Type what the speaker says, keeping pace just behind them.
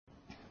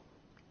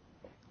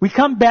We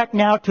come back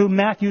now to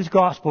Matthew's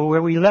Gospel,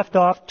 where we left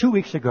off 2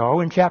 weeks ago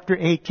in chapter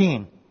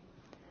 18.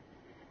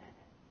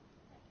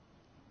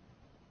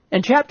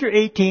 In chapter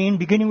 18,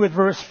 beginning with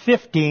verse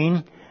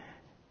 15,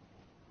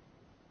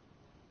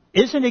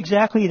 isn't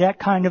exactly that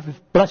kind of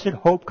blessed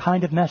hope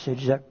kind of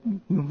message that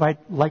you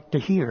might like to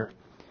hear.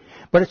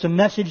 But it's a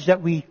message that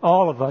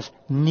all of us,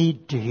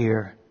 need to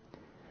hear.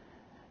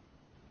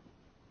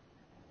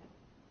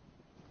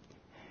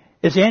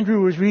 As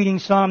Andrew was reading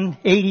Psalm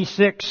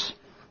 86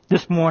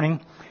 this morning,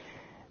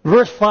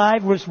 verse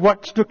 5 was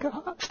what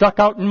stuck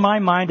out in my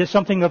mind as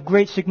something of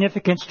great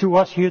significance to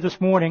us here this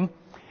morning.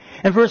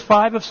 And verse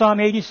 5 of Psalm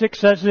 86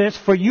 says this,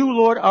 "For you,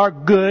 Lord, are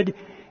good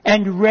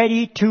and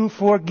ready to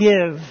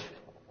forgive,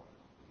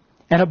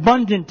 and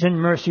abundant in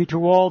mercy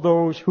to all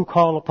those who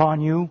call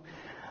upon you."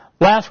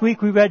 Last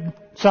week we read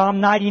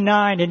Psalm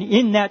 99, and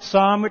in that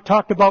psalm it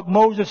talked about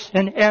Moses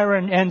and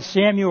Aaron and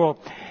Samuel.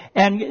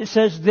 And it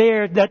says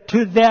there that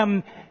to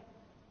them,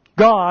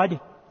 God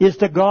is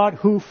the God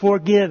who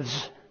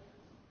forgives.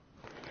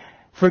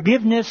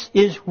 Forgiveness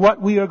is what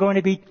we are going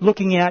to be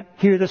looking at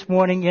here this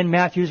morning in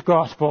Matthew's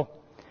Gospel.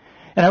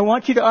 And I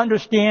want you to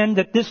understand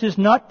that this is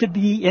not to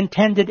be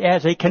intended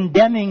as a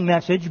condemning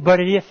message, but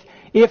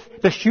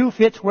if the shoe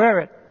fits, wear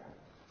it.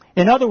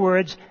 In other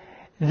words,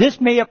 this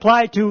may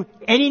apply to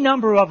any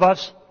number of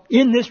us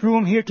in this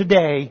room here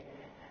today,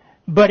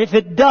 but if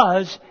it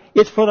does,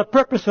 it's for the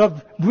purpose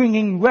of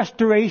bringing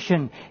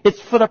restoration.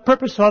 It's for the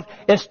purpose of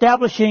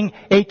establishing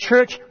a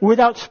church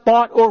without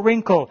spot or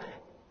wrinkle.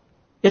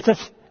 It's a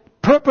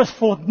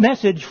purposeful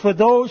message for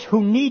those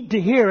who need to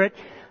hear it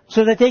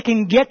so that they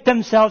can get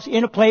themselves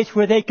in a place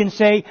where they can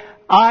say,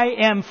 I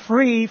am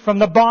free from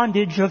the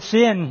bondage of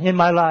sin in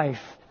my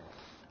life.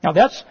 Now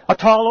that's a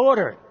tall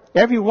order.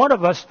 Every one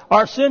of us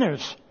are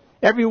sinners.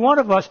 Every one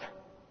of us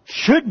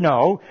should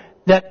know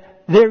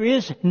that there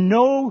is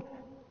no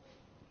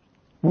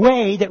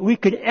way that we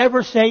could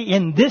ever say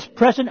in this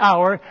present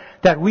hour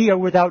that we are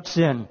without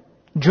sin.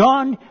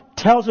 John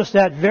tells us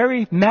that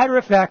very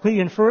matter-of-factly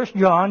in 1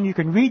 John. You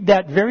can read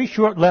that very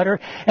short letter.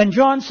 And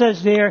John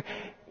says there,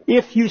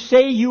 if you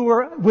say you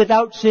are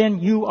without sin,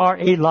 you are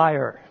a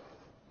liar.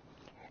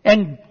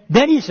 And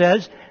then he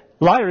says,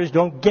 liars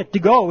don't get to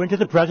go into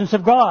the presence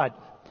of God.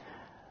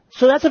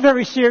 So that's a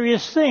very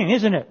serious thing,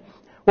 isn't it?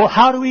 Well,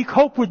 how do we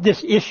cope with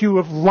this issue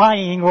of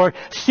lying or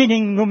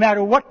sinning, no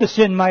matter what the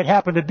sin might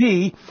happen to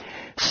be?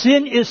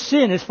 Sin is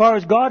sin as far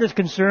as God is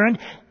concerned.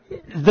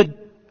 The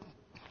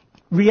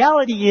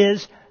reality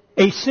is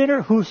a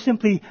sinner who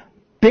simply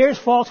bears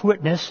false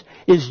witness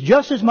is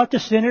just as much a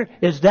sinner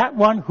as that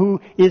one who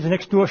is an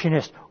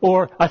extortionist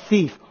or a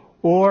thief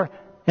or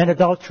an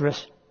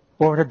adulteress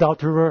or an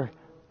adulterer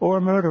or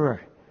a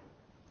murderer.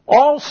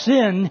 All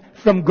sin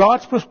from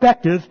God's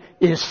perspective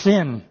is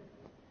sin.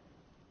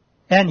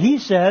 And He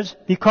says,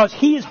 because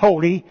He is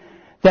holy,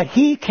 that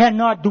He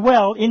cannot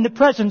dwell in the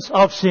presence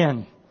of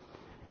sin.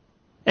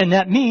 And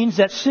that means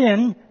that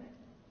sin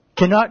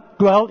cannot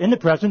dwell in the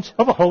presence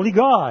of a holy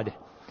God.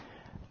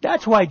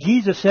 That's why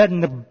Jesus said in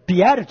the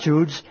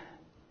Beatitudes,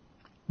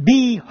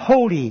 be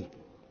holy,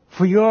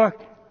 for your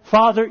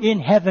Father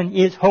in heaven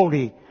is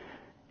holy.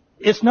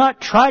 It's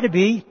not try to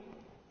be.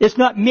 It's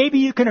not maybe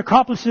you can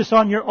accomplish this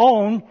on your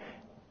own.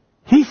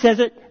 He says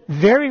it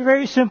very,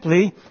 very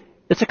simply.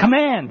 It's a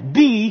command.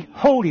 Be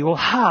holy. Well,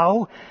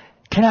 how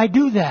can I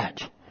do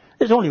that?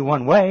 There's only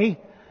one way.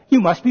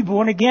 You must be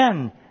born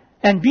again.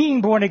 And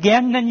being born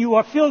again, then you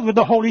are filled with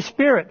the Holy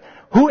Spirit,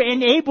 who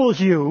enables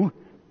you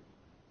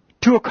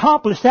to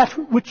accomplish that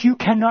which you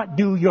cannot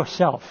do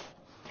yourself.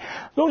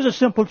 Those are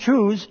simple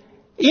truths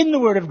in the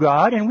Word of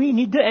God, and we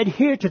need to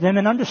adhere to them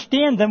and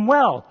understand them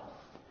well.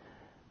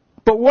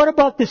 But what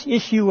about this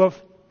issue of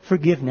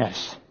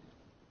forgiveness?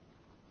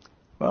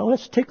 Well,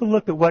 let's take a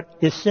look at what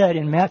is said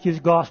in Matthew's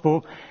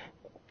Gospel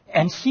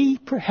and see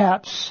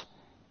perhaps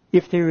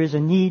if there is a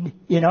need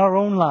in our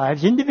own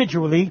lives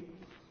individually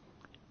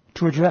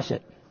to address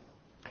it.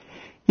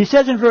 He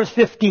says in verse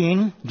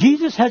 15,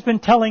 Jesus has been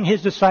telling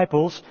His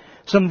disciples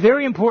some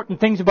very important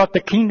things about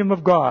the kingdom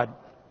of God.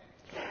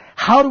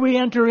 How do we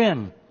enter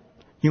in?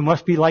 You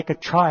must be like a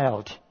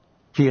child,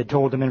 He had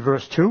told them in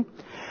verse 2.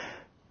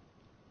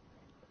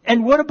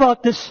 And what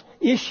about this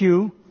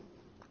issue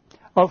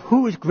of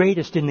who is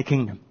greatest in the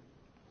kingdom?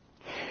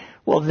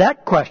 Well,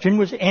 that question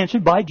was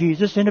answered by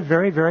Jesus in a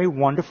very, very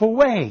wonderful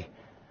way.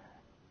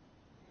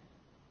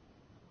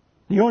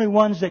 The only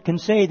ones that can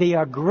say they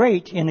are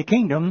great in the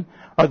kingdom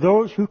are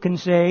those who can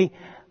say,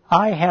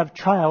 I have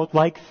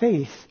childlike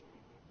faith.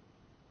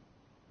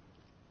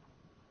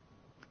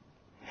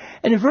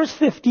 And in verse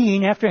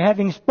 15, after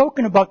having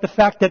spoken about the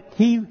fact that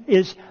He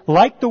is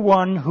like the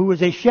one who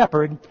is a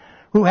shepherd,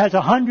 who has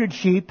 100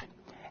 sheep,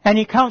 and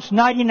he counts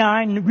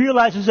 99 and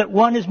realizes that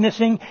one is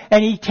missing,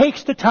 and he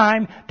takes the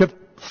time to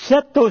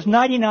set those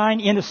 99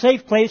 in a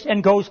safe place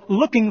and goes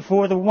looking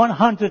for the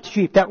 100th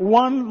sheep. That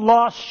one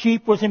lost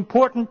sheep was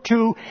important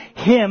to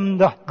Him,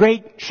 the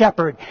great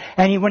shepherd.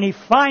 And when He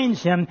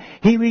finds him,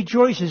 He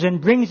rejoices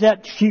and brings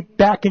that sheep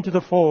back into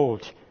the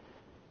fold.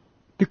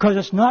 Because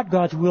it's not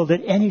God's will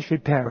that any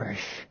should perish.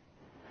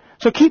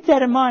 So keep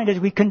that in mind as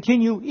we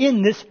continue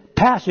in this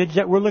passage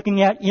that we're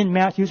looking at in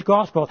Matthew's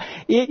Gospel.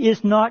 It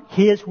is not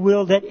His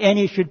will that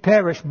any should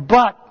perish,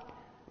 but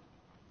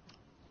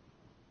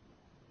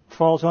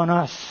falls on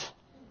us.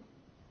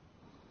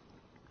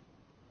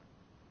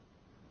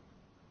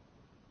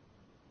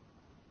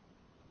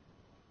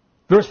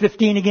 Verse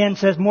 15 again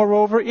says,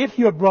 "Moreover, if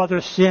your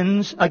brother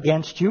sins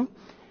against you,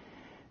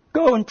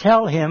 go and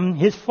tell him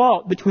his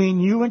fault between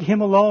you and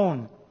him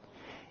alone.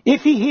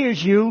 If he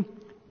hears you,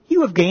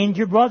 you have gained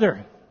your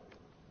brother."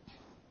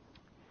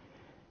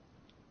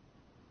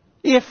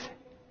 If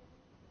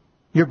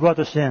your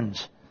brother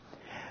sins.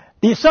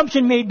 The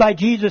assumption made by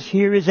Jesus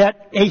here is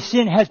that a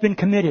sin has been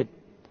committed.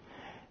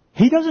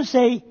 He doesn't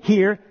say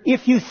here,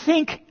 if you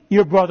think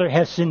your brother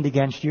has sinned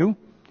against you,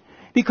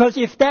 because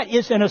if that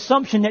is an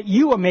assumption that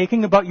you are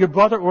making about your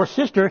brother or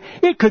sister,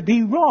 it could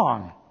be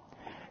wrong.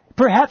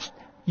 Perhaps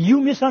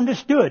you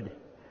misunderstood,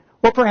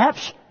 or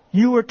perhaps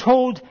you were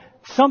told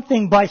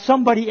something by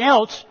somebody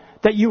else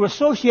that you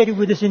associated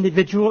with this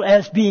individual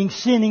as being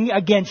sinning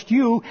against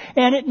you,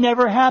 and it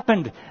never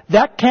happened.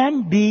 That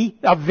can be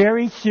a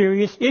very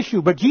serious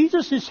issue. But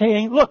Jesus is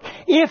saying, look,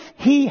 if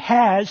he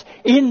has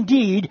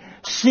indeed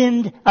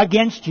sinned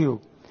against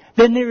you,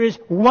 then there is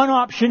one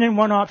option and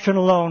one option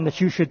alone that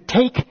you should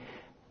take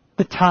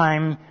the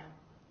time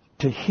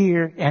to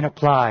hear and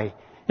apply.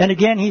 And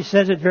again, he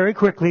says it very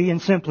quickly and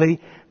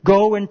simply,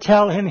 go and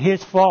tell him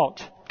his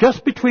fault,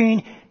 just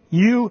between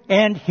you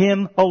and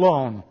him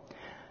alone.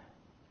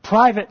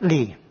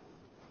 Privately.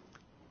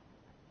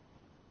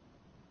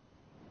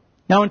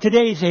 Now in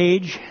today's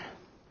age,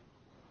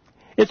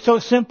 it's so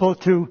simple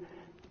to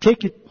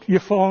take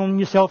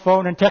your cell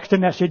phone and text a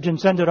message and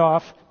send it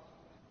off.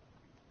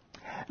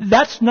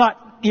 That's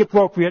not the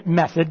appropriate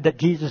method that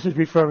Jesus is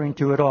referring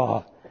to at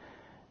all.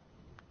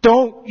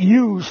 Don't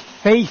use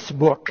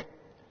Facebook,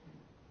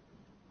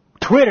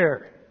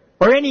 Twitter,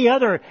 or any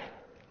other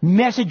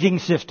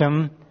messaging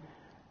system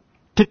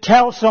to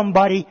tell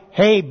somebody,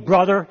 hey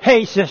brother,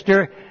 hey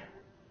sister,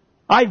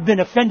 I've been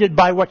offended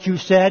by what you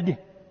said,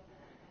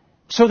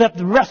 so that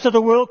the rest of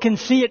the world can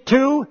see it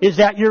too? Is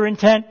that your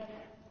intent?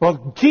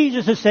 Well,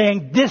 Jesus is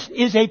saying this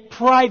is a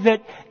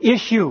private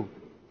issue.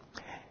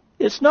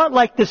 It's not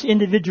like this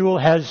individual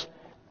has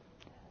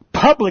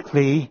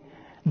publicly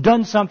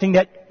done something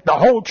that the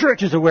whole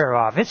church is aware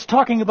of. It's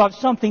talking about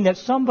something that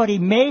somebody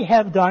may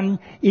have done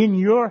in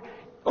your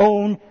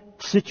own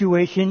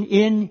situation,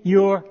 in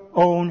your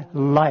own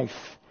life,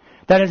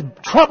 that has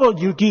troubled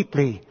you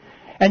deeply.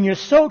 And you're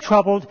so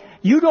troubled,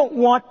 you don't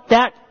want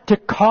that to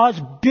cause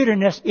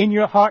bitterness in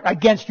your heart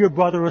against your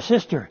brother or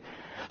sister.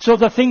 So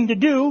the thing to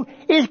do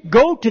is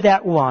go to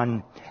that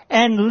one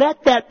and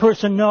let that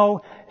person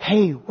know,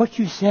 hey, what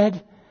you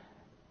said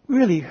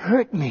really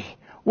hurt me.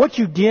 What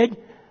you did,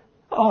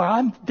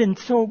 I've been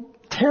so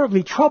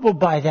terribly troubled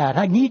by that.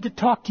 I need to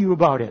talk to you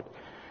about it.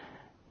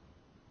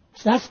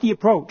 So that's the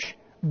approach.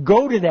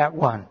 Go to that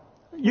one.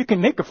 You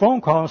can make a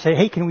phone call and say,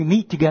 hey, can we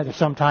meet together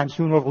sometime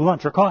soon over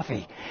lunch or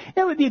coffee?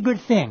 That would be a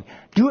good thing.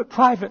 Do it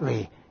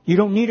privately. You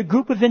don't need a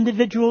group of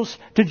individuals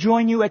to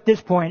join you at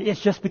this point.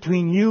 It's just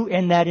between you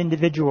and that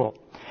individual.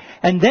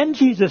 And then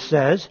Jesus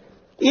says,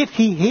 if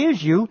he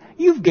hears you,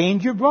 you've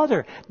gained your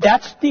brother.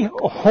 That's the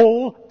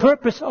whole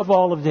purpose of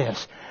all of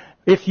this.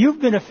 If you've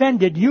been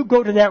offended, you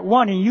go to that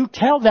one and you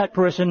tell that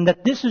person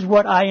that this is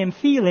what I am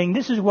feeling,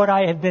 this is what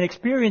I have been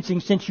experiencing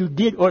since you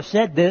did or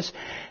said this.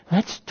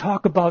 Let's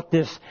talk about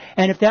this.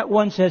 And if that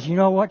one says, you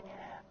know what,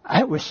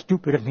 that was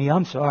stupid of me,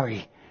 I'm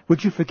sorry.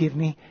 Would you forgive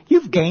me?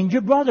 You've gained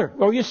your brother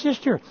or your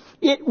sister.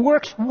 It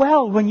works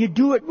well when you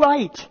do it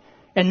right.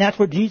 And that's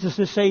what Jesus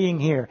is saying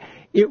here.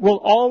 It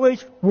will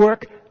always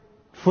work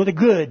for the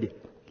good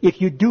if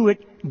you do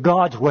it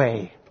God's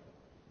way.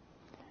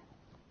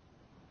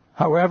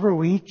 However,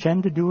 we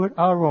tend to do it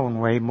our own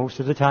way most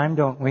of the time,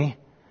 don't we?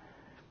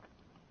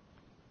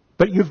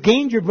 But you've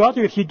gained your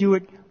brother if you do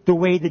it the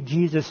way that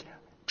Jesus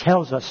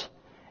tells us.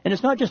 And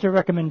it's not just a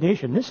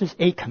recommendation. This is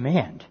a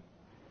command.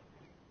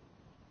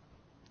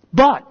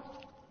 But,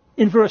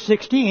 in verse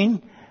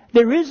 16,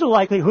 there is a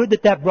likelihood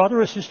that that brother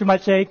or sister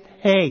might say,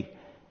 hey,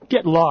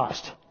 get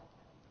lost.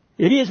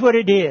 It is what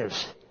it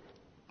is.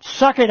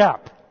 Suck it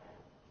up.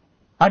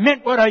 I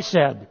meant what I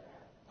said.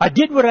 I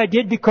did what I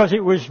did because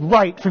it was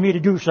right for me to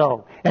do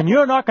so. And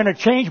you're not going to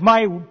change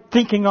my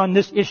thinking on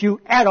this issue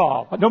at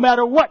all, no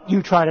matter what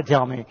you try to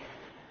tell me.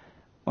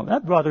 Well,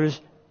 that brother is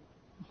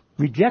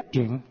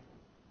rejecting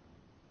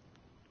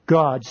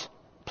God's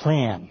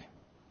plan.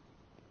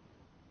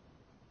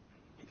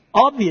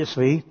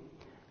 Obviously,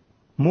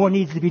 more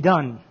needs to be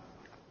done.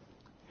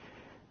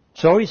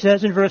 So he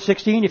says in verse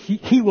 16, if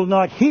he will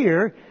not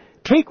hear,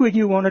 take with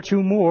you one or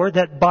two more,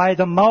 that by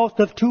the mouth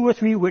of 2 or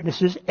 3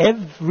 witnesses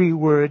every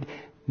word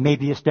may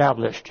be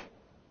established.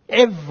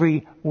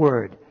 Every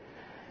word.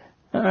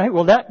 All right,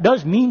 well that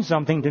does mean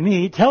something to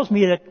me. It tells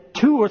me that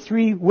 2 or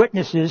 3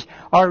 witnesses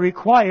are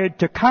required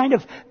to kind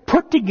of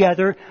put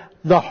together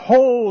the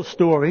whole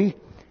story,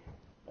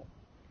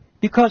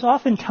 because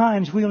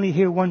oftentimes we only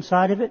hear one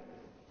side of it.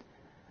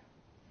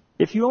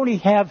 if you only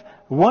have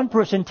one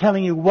person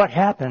telling you what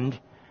happened,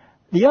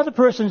 the other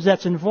persons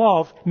that's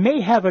involved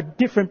may have a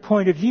different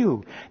point of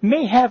view,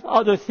 may have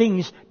other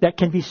things that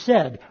can be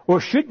said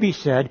or should be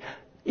said,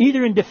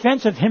 either in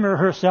defense of him or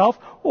herself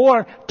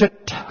or to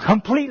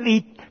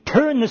completely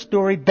turn the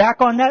story back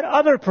on that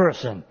other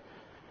person.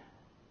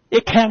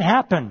 It can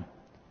happen.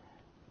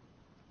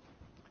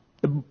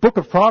 The book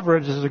of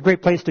Proverbs is a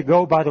great place to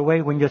go, by the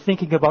way, when you're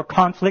thinking about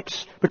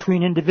conflicts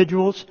between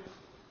individuals.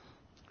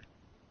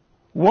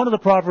 One of the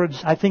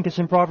Proverbs, I think it's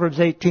in Proverbs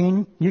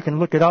 18, you can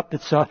look it up.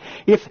 It's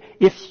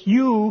if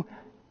you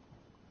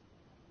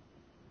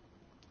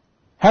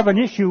have an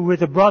issue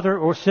with a brother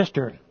or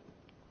sister,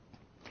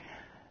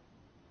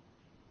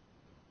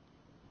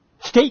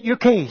 state your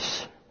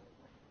case.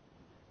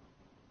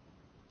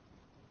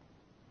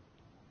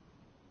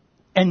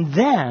 And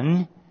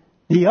then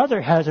the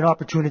other has an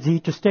opportunity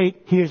to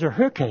state his or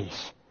her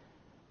case.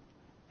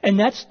 And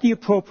that's the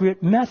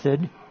appropriate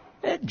method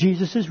that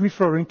Jesus is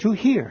referring to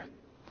here.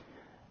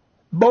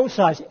 Both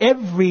sides,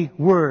 every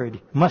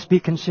word must be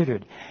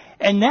considered.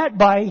 And that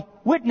by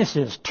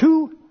witnesses,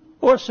 2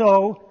 or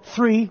so,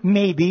 3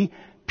 maybe,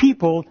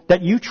 people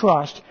that you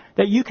trust,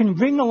 that you can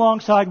bring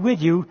alongside with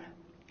you,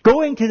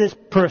 going to this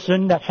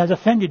person that has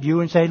offended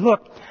you and say,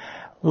 look,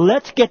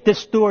 let's get this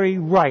story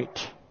right.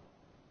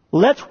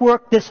 Let's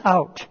work this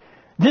out.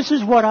 This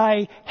is what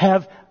I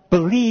have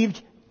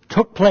believed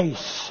took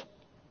place.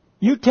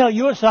 You tell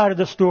your side of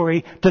the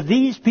story to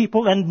these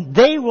people, and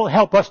they will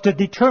help us to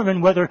determine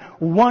whether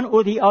one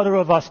or the other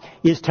of us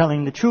is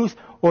telling the truth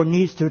or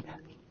needs to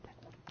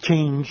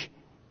change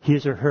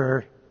his or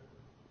her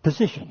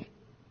position.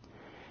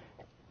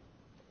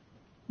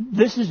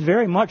 This is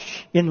very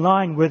much in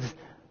line with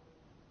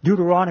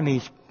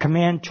Deuteronomy's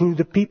command to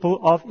the people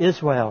of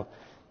Israel,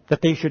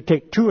 that they should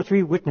take 2 or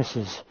 3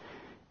 witnesses.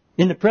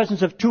 In the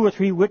presence of 2 or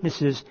 3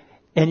 witnesses,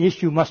 an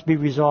issue must be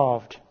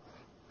resolved.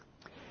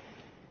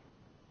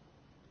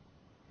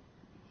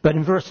 But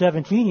in verse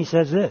 17 he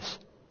says this,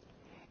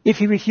 if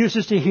he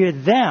refuses to hear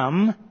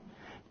them,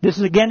 this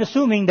is again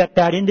assuming that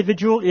that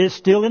individual is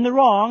still in the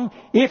wrong.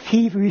 If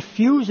he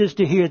refuses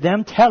to hear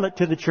them, tell it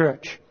to the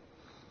church.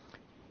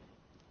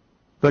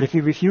 But if he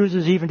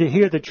refuses even to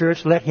hear the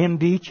church, let him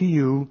be to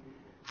you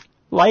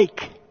like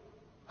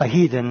a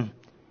heathen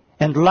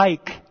and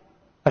like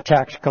a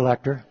tax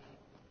collector.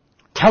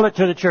 Tell it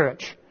to the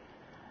church.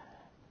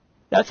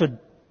 That's a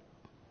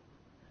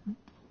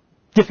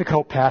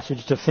difficult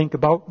passage to think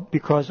about,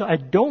 because I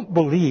don't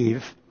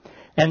believe,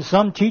 and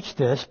some teach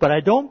this, but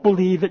I don't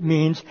believe it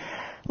means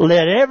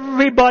let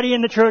everybody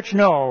in the church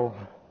know.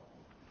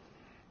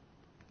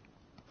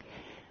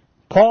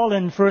 Paul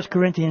in 1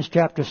 Corinthians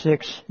chapter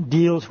 6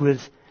 deals with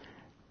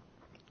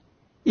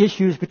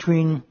issues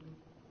between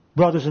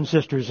brothers and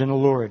sisters in the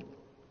Lord.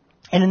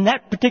 And in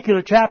that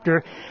particular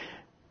chapter,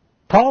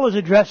 Paul is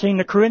addressing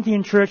the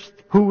Corinthian church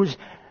who was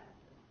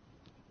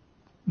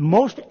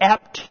most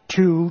apt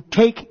to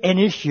take an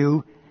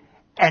issue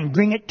and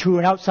bring it to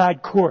an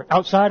outside court,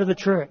 outside of the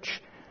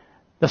church.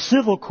 The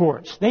civil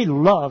courts, they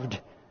loved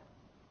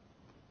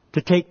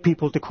to take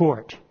people to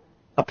court.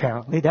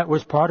 Apparently, that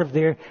was part of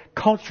their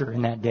culture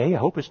in that day. I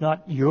hope it's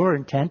not your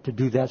intent to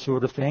do that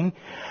sort of thing.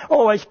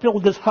 Oh, I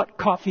spilled this hot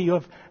coffee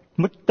of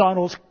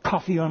McDonald's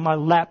coffee on my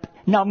lap.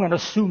 Now I'm going to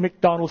sue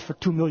McDonald's for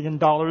 $2 million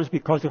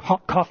because the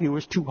hot coffee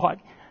was too hot.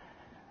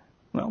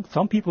 Well,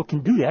 some people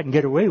can do that and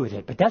get away with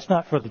it, but that's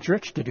not for the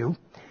church to do.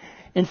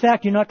 In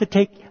fact, you're not to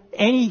take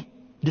any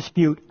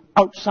dispute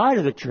outside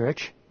of the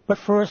church, but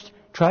first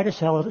try to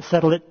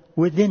settle it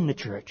within the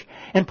church.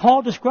 And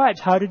Paul describes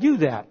how to do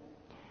that.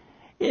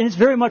 And it's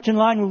very much in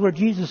line with what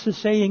Jesus is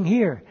saying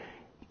here.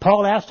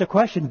 Paul asked a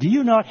question, do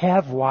you not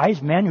have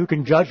wise men who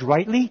can judge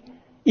rightly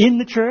in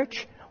the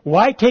church?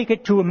 Why take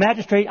it to a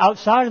magistrate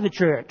outside of the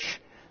church?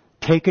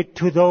 Take it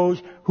to those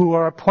who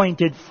are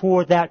appointed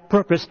for that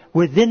purpose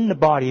within the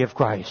body of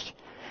Christ.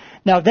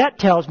 Now that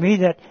tells me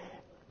that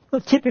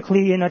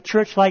typically in a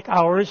church like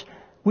ours,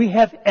 we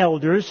have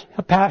elders,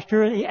 a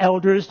pastor, the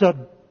elders,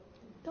 the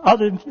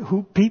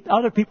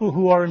other people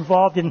who are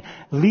involved in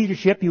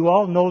leadership. You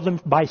all know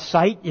them by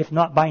sight, if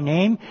not by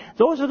name.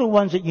 Those are the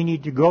ones that you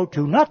need to go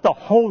to, not the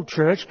whole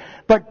church,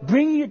 but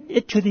bring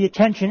it to the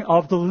attention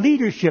of the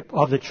leadership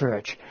of the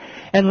church.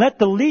 And let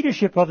the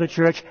leadership of the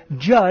church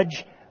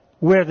judge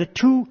where the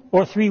 2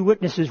 or 3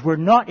 witnesses were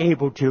not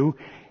able to.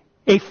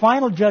 A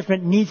final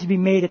judgment needs to be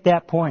made at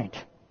that point.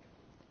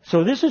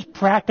 So this is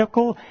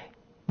practical,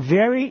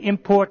 very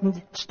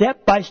important,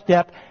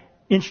 step-by-step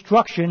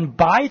instruction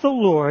by the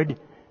Lord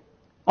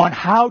on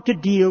how to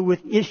deal with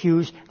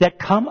issues that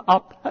come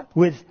up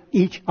with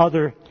each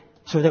other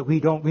so that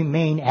we don't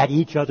remain at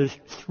each other's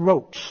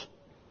throats.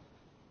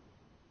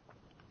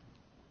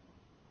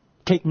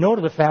 Take note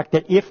of the fact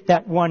that if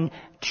that one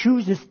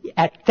chooses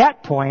at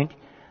that point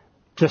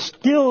to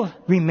still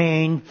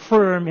remain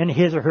firm in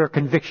his or her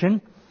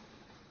conviction,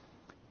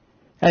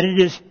 and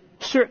it is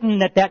certain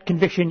that that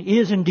conviction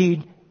is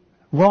indeed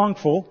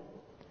wrongful,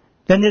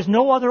 then there's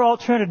no other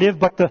alternative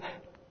but to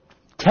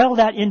tell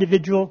that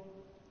individual,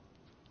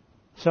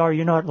 sorry,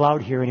 you're not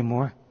allowed here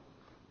anymore.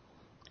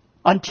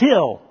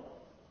 until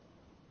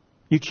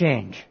you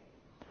change.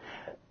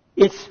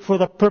 It's for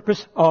the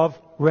purpose of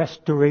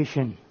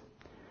restoration.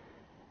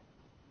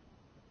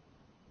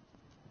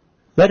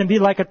 Let him be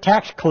like a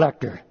tax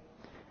collector.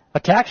 A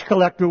tax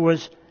collector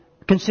was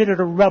considered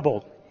a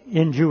rebel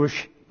in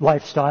Jewish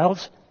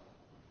lifestyles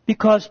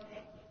because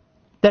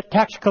that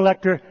tax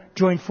collector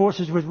joined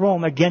forces with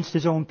Rome against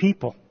his own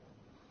people.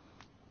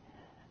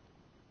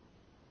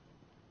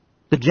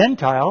 The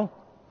Gentile,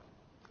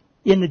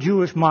 in the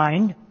Jewish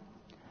mind,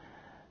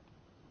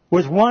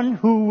 was one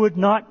who would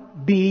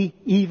not be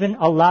even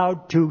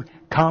allowed to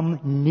come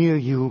near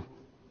you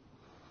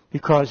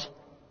because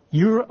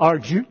you are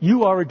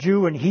a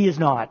Jew and he is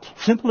not.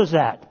 Simple as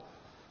that.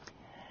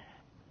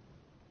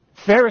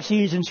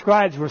 Pharisees and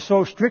scribes were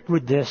so strict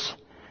with this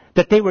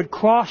that they would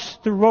cross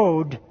the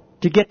road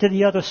to get to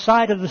the other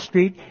side of the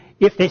street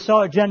if they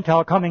saw a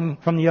Gentile coming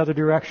from the other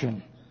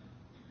direction.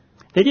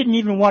 They didn't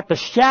even want the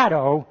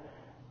shadow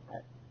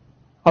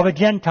of a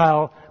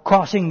Gentile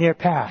crossing their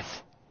path.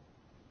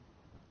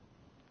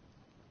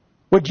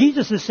 What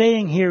Jesus is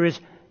saying here is,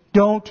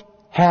 don't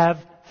have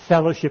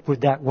fellowship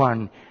with that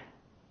one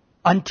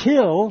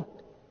until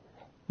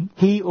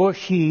he or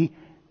she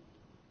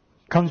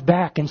comes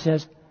back and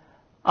says,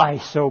 I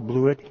so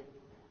blew it,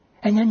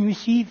 and then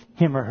receive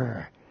him or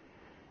her.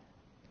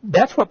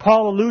 That's what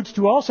Paul alludes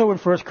to also in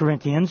 1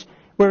 Corinthians,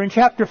 where in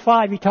chapter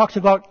 5 he talks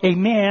about a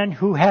man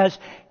who has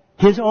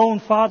his own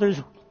father's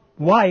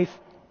wife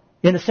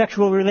in a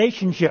sexual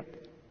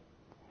relationship.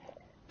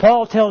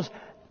 Paul tells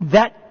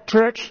that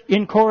church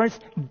in Corinth,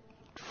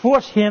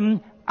 force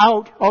him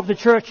out of the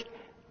church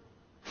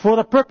for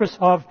the purpose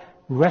of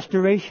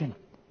restoration.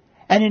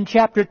 And in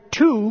chapter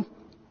 2,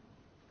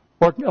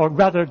 or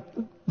rather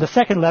the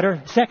second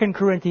letter, 2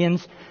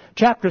 Corinthians,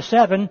 chapter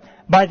 7,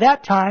 by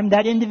that time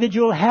that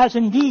individual has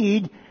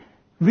indeed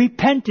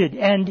repented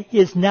and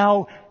is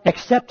now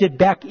accepted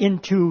back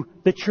into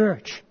the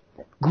church.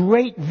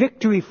 Great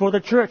victory for the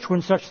church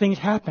when such things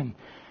happen.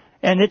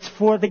 And it's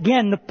for,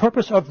 again, the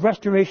purpose of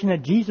restoration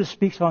that Jesus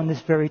speaks on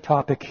this very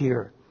topic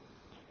here.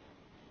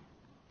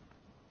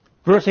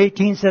 Verse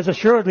 18 says,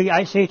 assuredly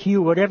I say to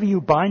you, whatever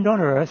you bind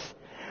on earth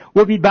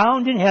will be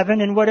bound in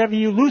heaven, and whatever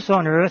you loose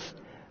on earth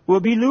will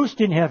be loosed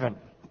in heaven.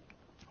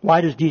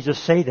 Why does Jesus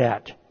say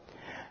that?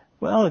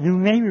 Well, you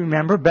may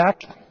remember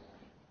back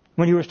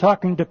when he was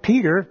talking to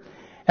Peter,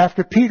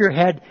 after Peter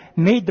had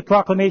made the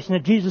proclamation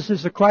that Jesus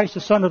is the Christ,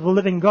 the Son of the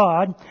living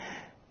God,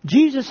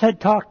 Jesus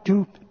had talked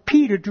to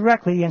Peter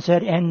directly and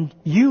said, and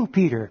you,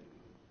 Peter,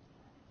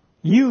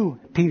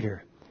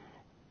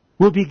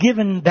 will be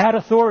given that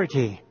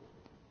authority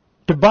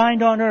to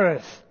bind on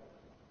earth,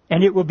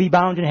 and it will be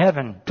bound in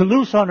heaven, to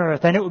loose on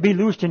earth, and it will be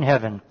loosed in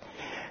heaven.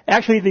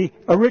 Actually, the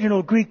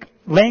original Greek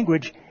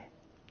language,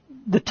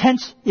 the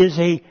tense is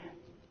a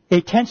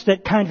tense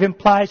that kind of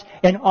implies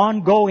an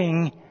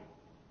ongoing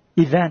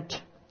event.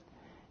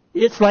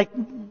 It's like,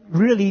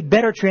 really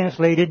better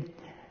translated,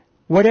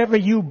 whatever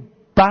you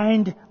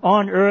bind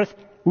on earth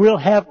will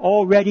have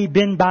already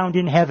been bound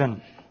in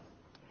heaven.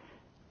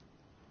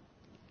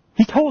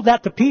 He told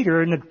that to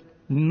Peter, and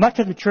much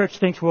of the church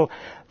thinks, well,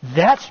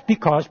 that's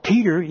because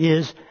Peter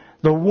is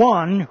the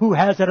one who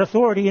has that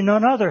authority and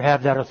none other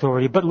have that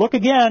authority. But look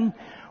again,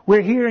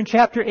 we're here in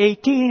chapter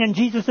 18, and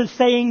Jesus is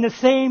saying the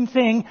same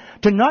thing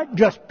to not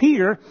just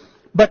Peter,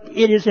 but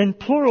it is in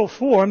plural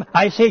form.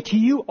 I say to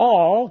you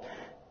all,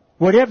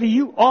 whatever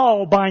you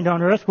all bind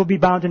on earth will be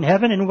bound in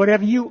heaven, and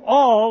whatever you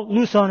all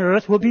loose on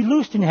earth will be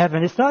loosed in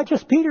heaven. It's not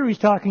just Peter he's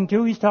talking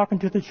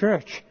to the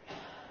church.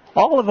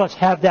 All of us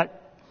have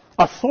that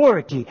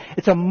authority.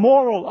 It's a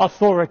moral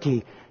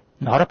authority,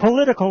 not a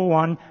political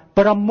one,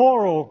 but a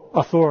moral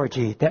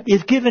authority that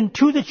is given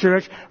to the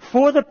church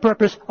for the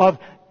purpose of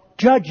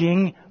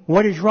judging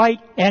what is right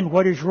and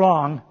what is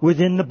wrong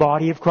within the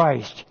body of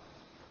Christ.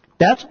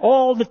 That's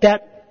all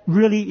that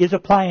really is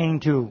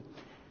applying to.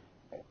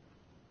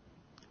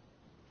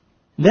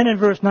 Then in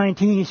verse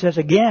 19 he says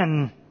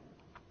again,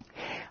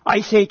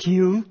 I say to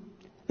you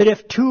that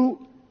if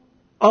two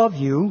of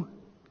you,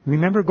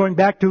 remember going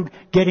back to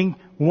getting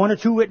one or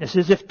two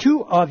witnesses, if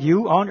two of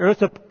you on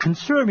earth are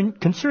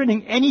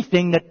concerning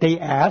anything that they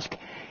ask,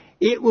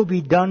 it will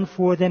be done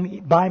for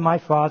them by my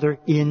Father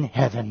in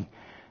heaven.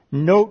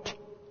 Note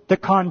the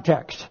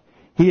context.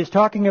 He is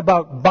talking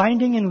about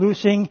binding and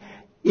loosing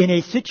in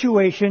a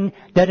situation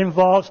that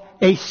involves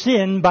a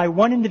sin by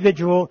one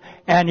individual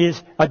and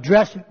is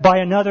addressed by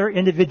another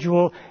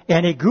individual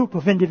and a group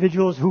of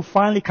individuals who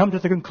finally come to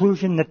the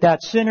conclusion that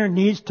that sinner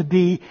needs to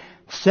be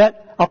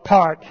set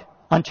apart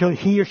until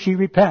he or she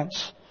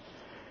repents.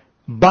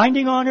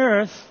 Binding on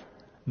earth,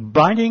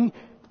 binding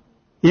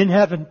in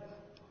heaven,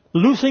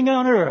 loosing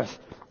on earth,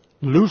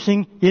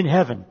 loosing in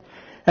heaven.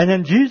 And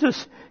then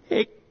Jesus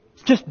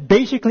just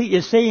basically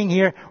is saying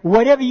here,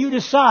 whatever you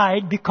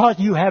decide, because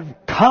you have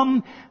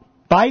come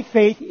by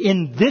faith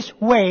in this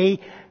way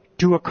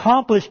to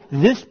accomplish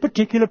this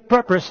particular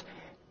purpose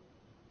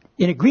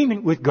in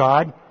agreement with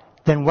God,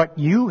 then what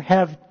you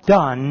have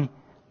done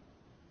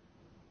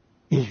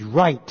is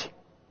right.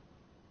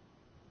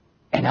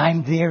 And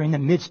I'm there in the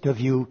midst of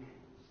you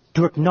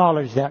to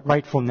acknowledge that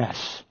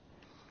rightfulness.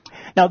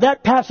 Now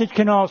that passage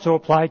can also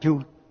apply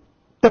to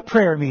the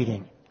prayer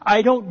meeting.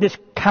 I don't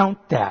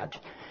discount that.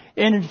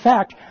 And in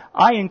fact,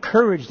 I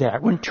encourage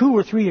that. When 2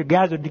 or 3 are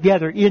gathered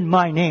together in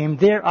my name,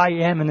 there I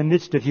am in the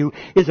midst of you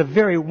is a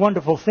very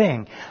wonderful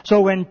thing.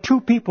 So when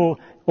 2 people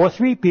or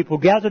 3 people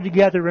gather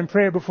together in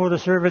prayer before the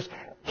service,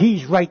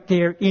 He's right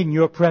there in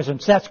your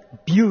presence. That's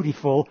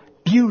beautiful,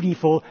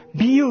 beautiful,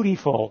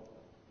 beautiful.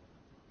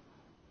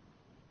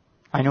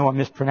 I know I'm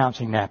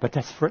mispronouncing that, but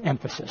that's for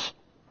emphasis.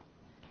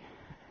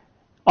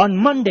 On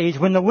Mondays,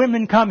 when the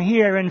women come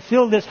here and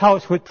fill this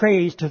house with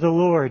praise to the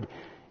Lord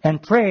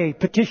and pray,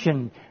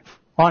 petition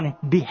on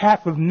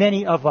behalf of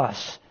many of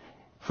us,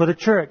 for the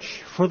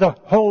church, for the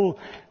whole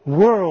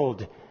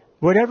world,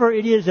 whatever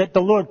it is that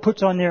the Lord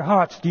puts on their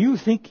hearts, do you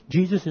think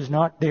Jesus is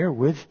not there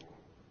with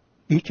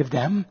each of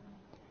them?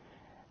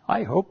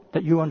 I hope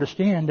that you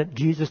understand that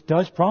Jesus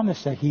does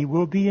promise that He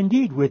will be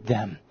indeed with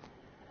them.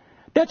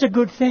 That's a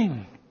good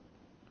thing.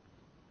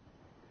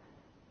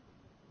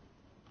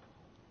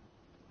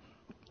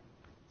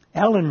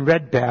 Alan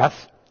Redbath,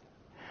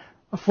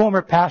 a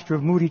former pastor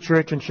of Moody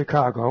Church in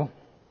Chicago,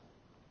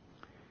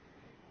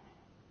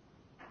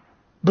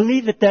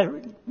 believed that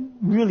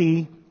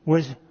really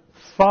was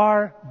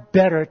far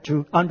better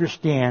to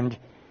understand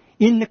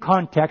in the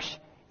context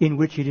in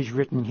which it is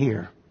written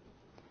here.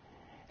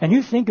 And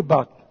you think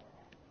about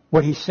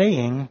what he's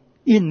saying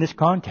in this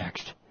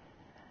context.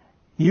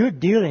 You're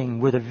dealing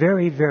with a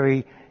very,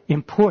 very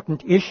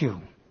important issue.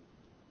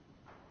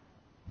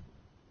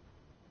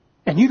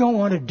 And you don't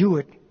want to do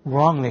it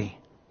wrongly.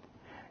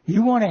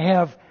 You want to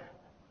have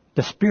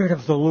the Spirit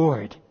of the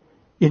Lord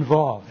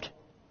involved.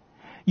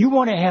 You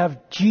want to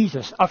have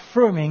Jesus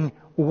affirming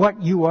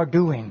what you are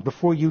doing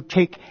before you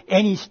take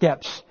any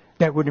steps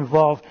that would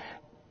involve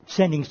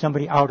sending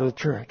somebody out of the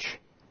church.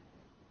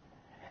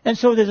 And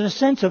so there's a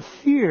sense of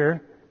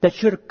fear that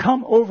should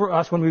come over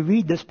us when we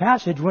read this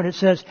passage when it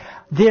says,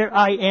 there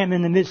I am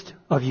in the midst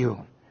of you.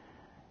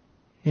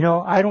 You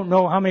know, I don't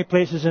know how many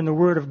places in the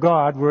Word of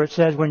God where it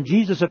says when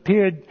Jesus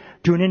appeared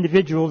to an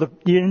individual,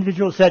 the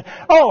individual said,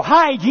 "Oh,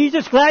 hi,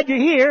 Jesus, glad you're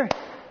here."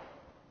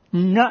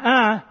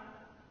 Nuh-uh.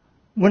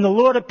 When the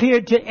Lord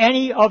appeared to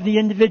any of the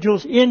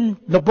individuals in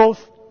the both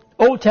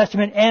Old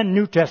Testament and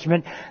New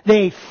Testament,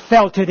 they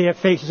fell to their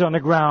faces on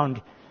the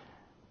ground.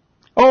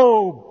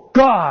 "Oh,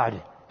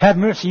 God, have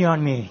mercy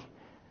on me."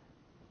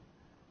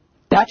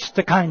 That's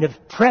the kind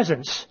of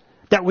presence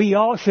that we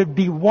all should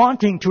be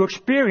wanting to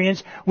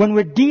experience when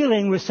we're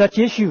dealing with such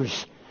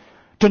issues.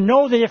 To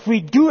know that if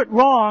we do it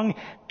wrong,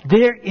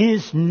 there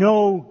is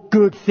no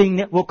good thing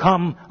that will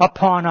come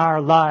upon our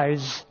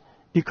lives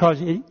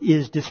because it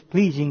is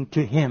displeasing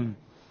to Him.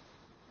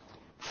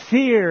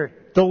 Fear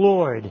the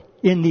Lord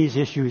in these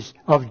issues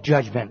of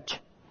judgment.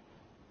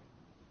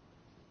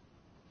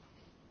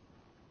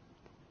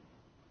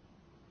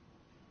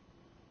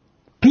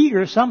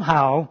 Peter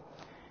somehow,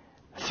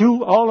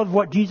 through all of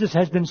what Jesus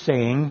has been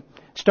saying,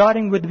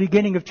 starting with the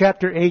beginning of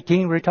chapter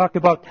 18 where he talked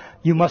about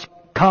you must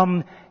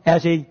come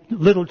as a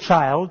little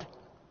child,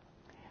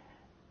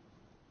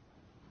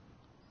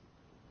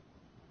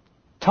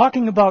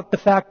 talking about the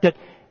fact that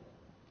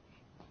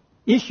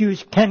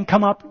issues can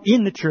come up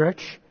in the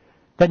church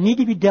that need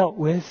to be dealt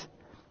with,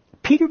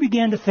 Peter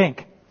began to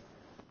think,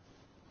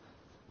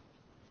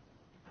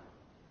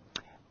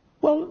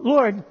 well,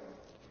 Lord,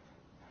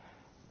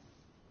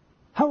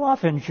 how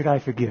often should I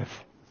forgive?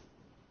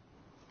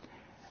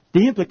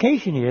 The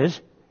implication is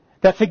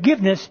that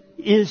forgiveness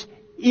is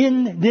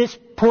in this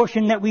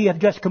portion that we have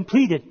just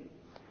completed.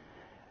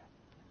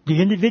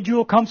 The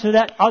individual comes to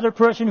that other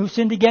person who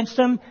sinned against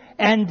them,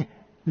 and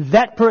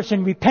that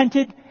person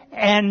repented,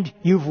 and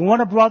you've won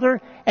a brother,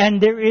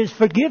 and there is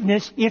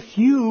forgiveness if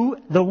you,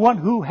 the one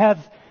who have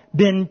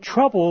been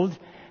troubled,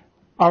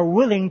 are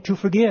willing to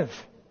forgive.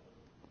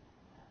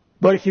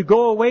 But if you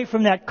go away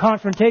from that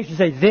confrontation and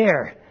say,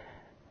 there,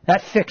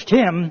 that fixed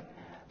him,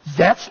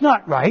 that's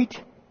not right.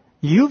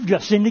 You've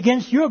just sinned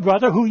against your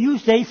brother who you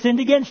say sinned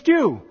against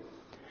you.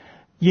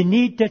 You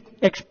need to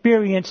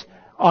experience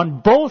on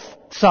both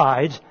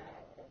sides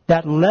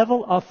that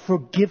level of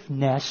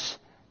forgiveness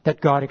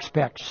that God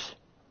expects.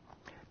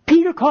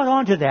 Peter caught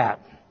on to that.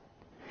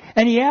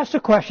 And he asked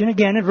a question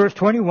again in verse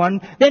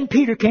 21. Then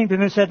Peter came to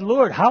him and said,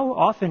 "Lord, how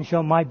often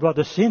shall my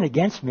brother sin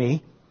against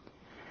me,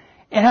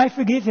 and I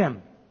forgive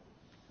him?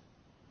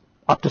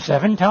 Up to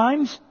 7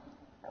 times?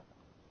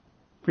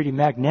 Pretty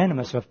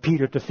magnanimous of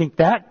Peter to think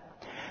that.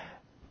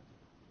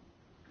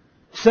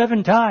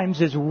 7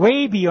 times is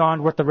way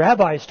beyond what the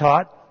rabbis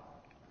taught.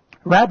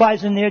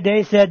 Rabbis in their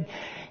day said,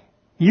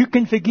 you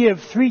can forgive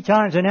 3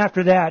 times and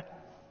after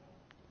that,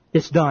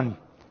 it's done.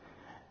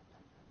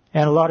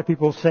 And a lot of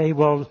people say,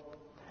 well,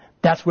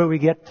 that's where we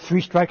get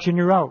 3 strikes and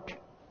you're out.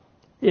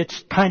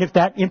 It's kind of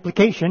that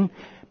implication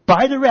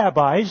by the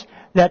rabbis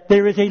that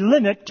there is a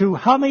limit to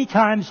how many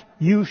times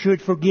you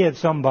should forgive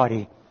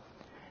somebody.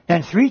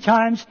 And 3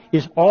 times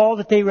is all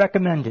that they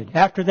recommended.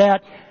 After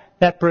that,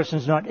 that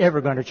person's not ever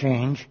going to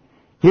change.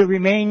 He'll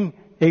remain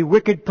a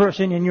wicked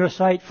person in your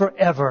sight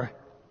forever.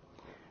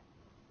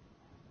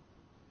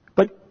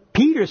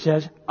 Peter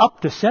says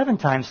up to 7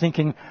 times,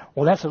 thinking,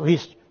 well, that's at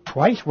least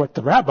twice what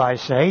the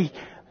rabbis say.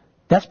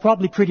 That's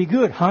probably pretty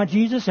good, huh,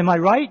 Jesus? Am I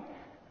right?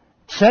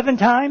 7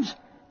 times?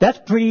 That's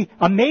pretty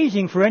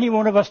amazing for any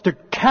one of us to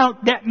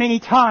count that many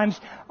times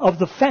of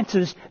the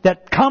offenses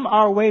that come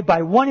our way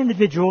by one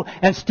individual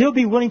and still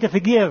be willing to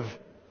forgive.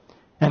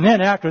 And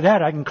then after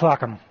that, I can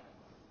clock them.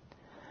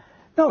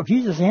 No,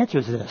 Jesus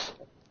answers this.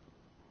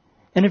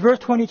 And in verse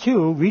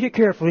 22, read it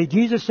carefully,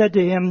 Jesus said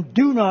to him,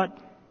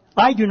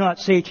 I do not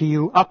say to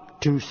you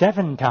up to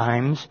 7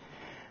 times,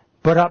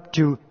 but up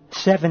to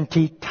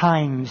 70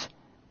 times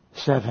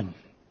 7.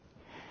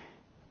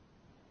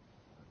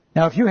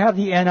 Now, if you have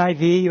the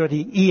NIV or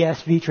the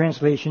ESV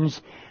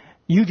translations,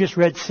 you just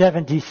read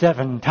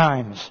 77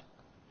 times.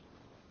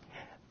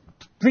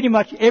 Pretty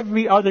much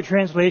every other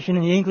translation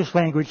in the English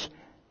language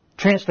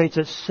translates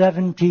it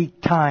 70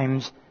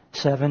 times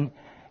 7,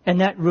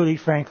 and that really,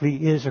 frankly,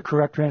 is a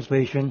correct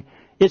translation.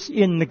 It's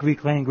in the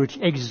Greek language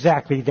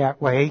exactly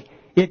that way.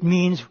 It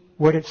means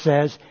what it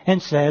says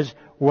and says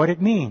what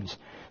it means.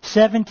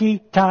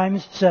 70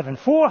 times 7.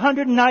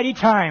 490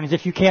 times.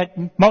 If you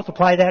can't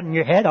multiply that in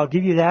your head, I'll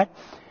give you that.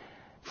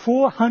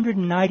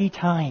 490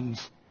 times.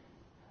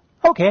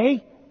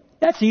 Okay,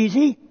 that's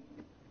easy.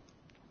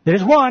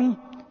 There's one.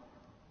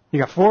 You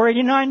got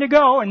 489 to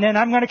go, and then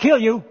I'm going to kill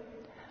you.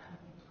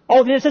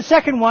 Oh, there's a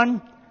second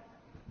one.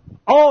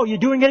 Oh, you're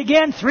doing it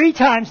again 3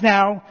 times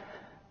now.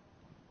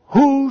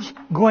 Who's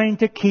going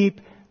to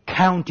keep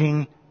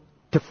counting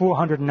to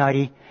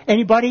 490?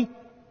 Anybody?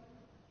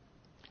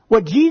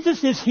 What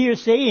Jesus is here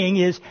saying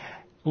is,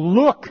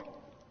 look,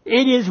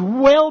 it is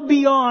well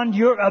beyond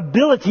your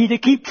ability to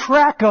keep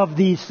track of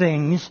these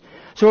things.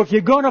 So if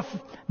you're going to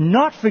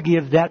not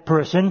forgive that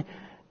person,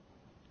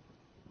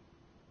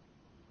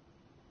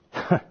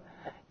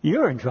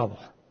 you're in trouble.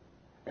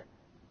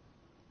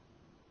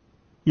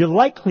 You're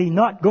likely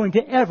not going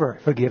to ever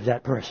forgive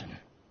that person.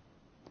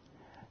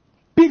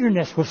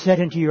 Bitterness will set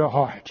into your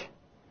heart.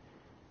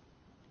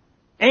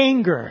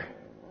 Anger.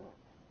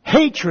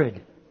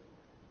 Hatred.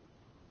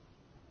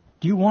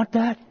 Do you want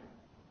that?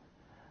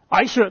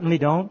 I certainly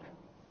don't.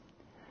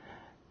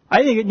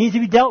 I think it needs to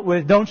be dealt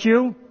with, don't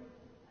you?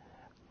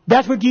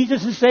 That's what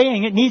Jesus is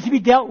saying. It needs to be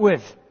dealt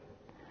with.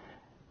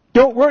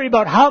 Don't worry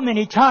about how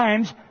many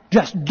times.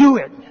 Just do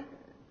it.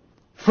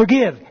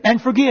 Forgive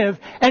and forgive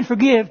and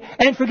forgive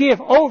and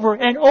forgive over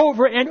and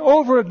over and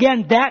over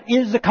again. That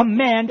is the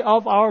command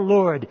of our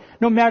Lord.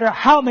 No matter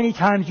how many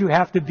times you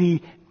have to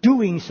be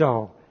doing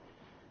so.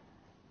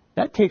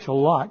 That takes a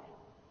lot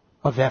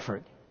of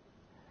effort.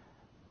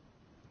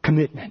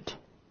 Commitment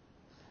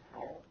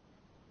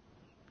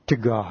to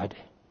God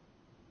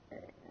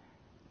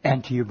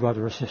and to your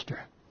brother or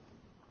sister.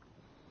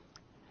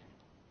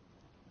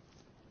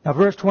 Now,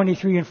 verse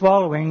 23 and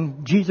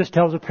following, Jesus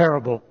tells a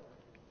parable.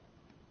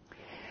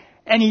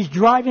 And he's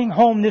driving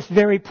home this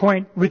very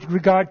point with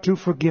regard to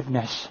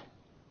forgiveness.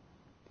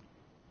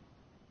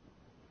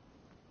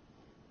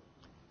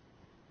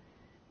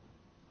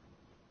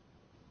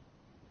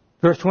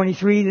 Verse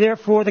 23,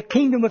 therefore the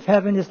kingdom of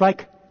heaven is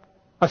like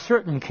a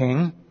certain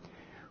king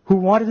who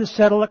wanted to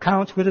settle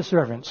accounts with his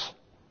servants.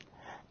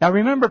 Now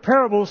remember,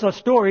 parables are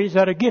stories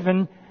that are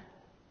given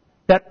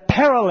that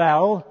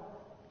parallel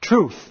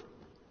truth.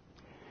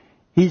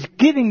 He's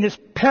giving this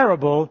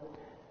parable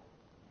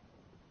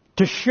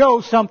to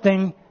show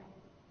something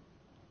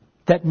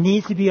that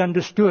needs to be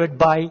understood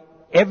by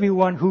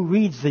everyone who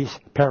reads these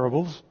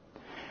parables.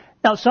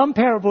 Now, some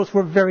parables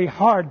were very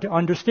hard to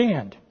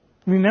understand.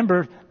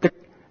 Remember, the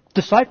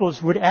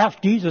disciples would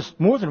ask Jesus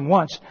more than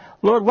once,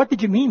 Lord, what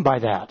did you mean by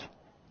that?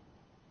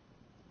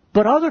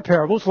 But other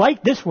parables,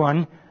 like this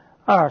one,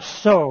 are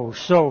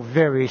so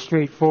very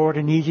straightforward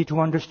and easy to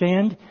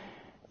understand.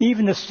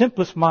 Even the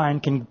simplest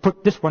mind can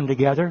put this one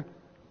together.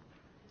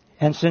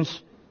 And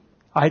since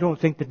I don't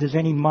think that there's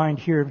any mind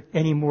here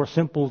any more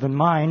simple than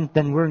mine,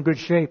 then we're in good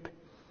shape.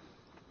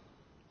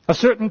 A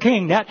certain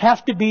king, that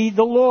has to be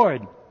the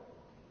Lord.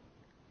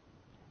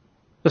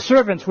 The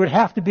servants would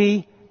have to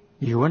be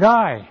you and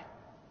I.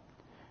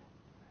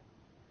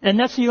 And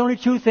that's the only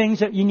 2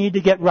 things that you need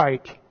to get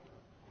right.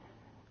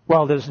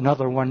 Well, there's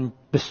another one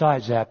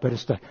besides that, but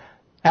it's the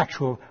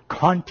actual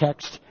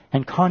context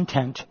and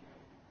content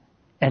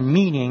and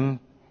meaning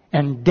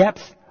and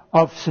depth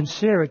of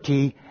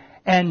sincerity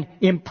and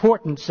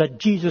importance that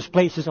Jesus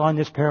places on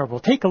this parable.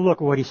 Take a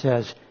look at what he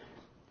says.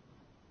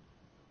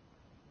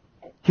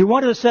 He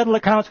wanted to settle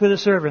accounts with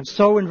his servants.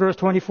 So in verse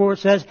 24 it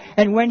says,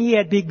 and when he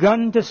had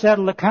begun to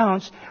settle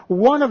accounts,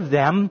 one of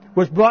them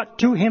was brought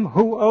to him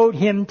who owed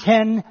him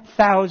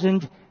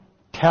 10,000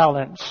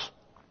 talents.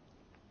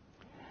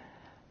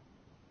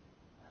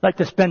 I'd like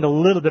to spend a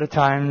little bit of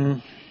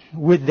time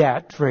with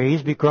that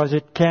phrase because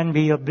it can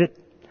be a bit,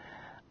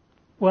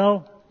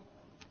 well,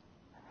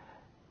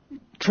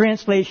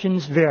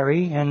 translations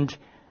vary, and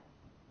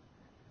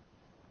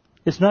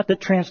it's not the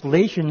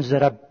translations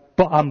that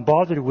I'm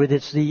bothered with,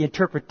 it's the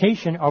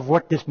interpretation of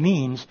what this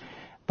means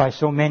by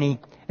so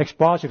many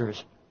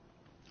expositors.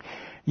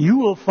 You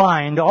will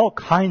find all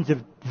kinds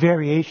of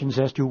variations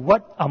as to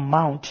what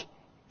amount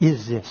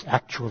is this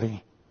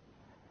actually?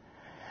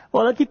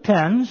 Well, it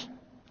depends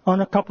on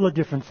a couple of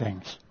different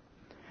things.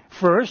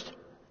 First,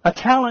 a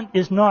talent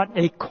is not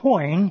a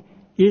coin,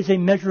 it is a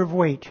measure of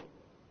weight.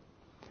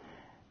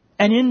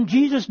 And in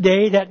Jesus'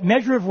 day, that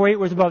measure of weight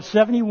was about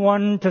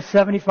 71 to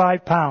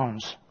 75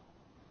 pounds.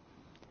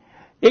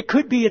 It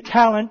could be a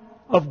talent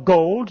of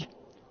gold,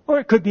 or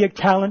it could be a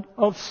talent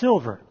of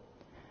silver.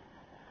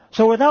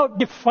 So without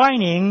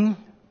defining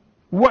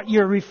what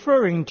you're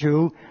referring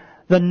to,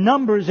 the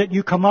numbers that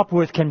you come up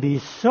with can be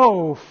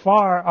so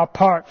far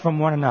apart from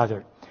one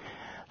another.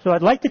 So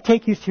I'd like to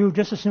take you through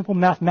just a simple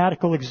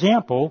mathematical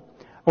example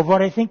of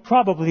what I think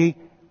probably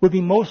would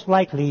be most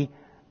likely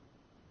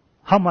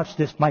how much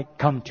this might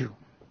come to.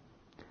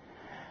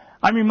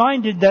 I'm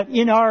reminded that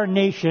in our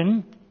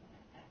nation,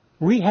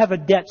 we have a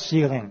debt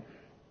ceiling.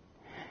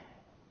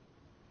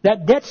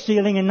 That debt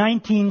ceiling in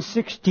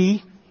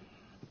 1960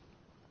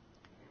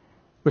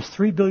 was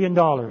 $3 billion.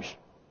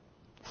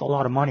 It's a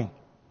lot of money.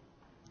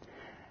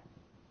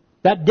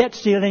 That debt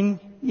ceiling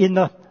in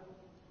the,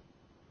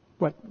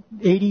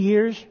 80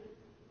 years?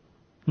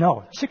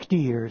 No, 60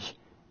 years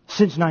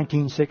since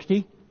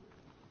 1960.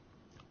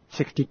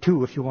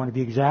 62 if you want to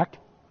be exact.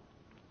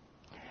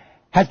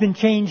 Has been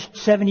changed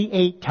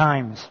 78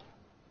 times.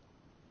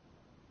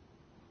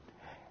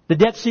 The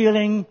debt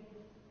ceiling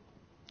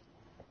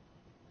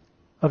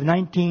of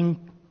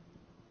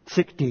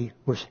 1960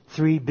 was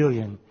 $3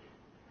 billion.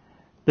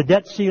 The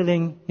debt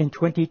ceiling in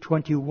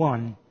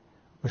 2021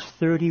 was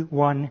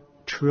 $31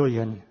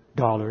 trillion.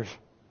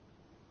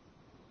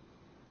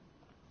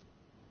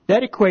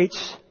 That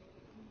equates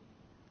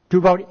to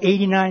about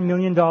 $89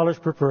 million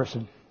per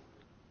person.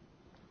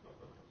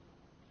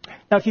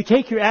 Now, if you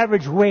take your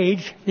average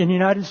wage in the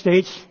United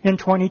States in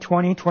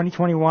 2020,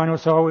 2021 or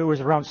so, it was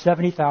around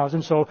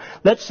 $70,000. So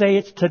let's say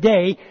it's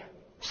today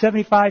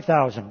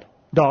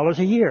 $75,000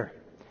 a year.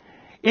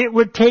 It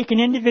would take an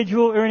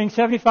individual earning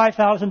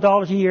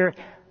 $75,000 a year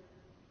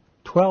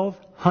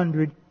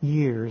 1,200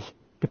 years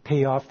to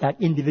pay off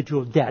that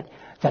individual debt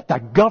that the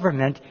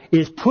government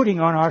is putting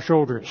on our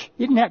shoulders.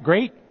 Isn't that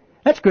great?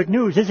 That's good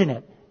news, isn't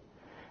it?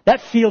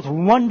 That feels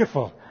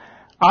wonderful.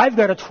 I've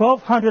got a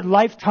 1,200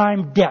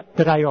 lifetime debt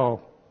that I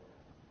owe.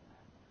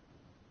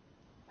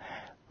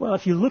 Well,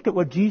 if you look at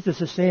what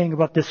Jesus is saying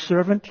about this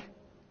servant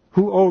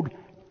who owed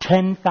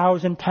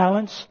 10,000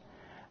 talents,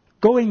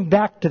 going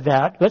back to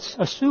that, let's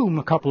assume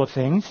a couple of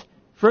things.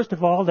 First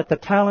of all, that the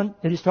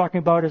talent that he's talking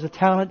about is a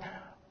talent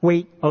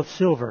weight of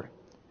silver.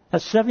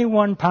 That's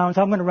 71 pounds.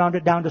 I'm going to round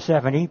it down to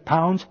 70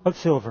 pounds of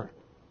silver.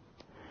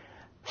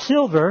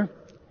 Silver,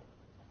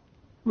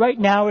 right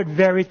now it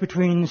varies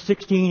between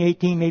 $16,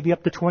 $18, maybe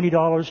up to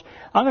 $20.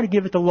 I'm going to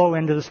give it the low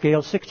end of the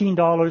scale,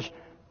 $16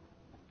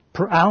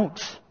 per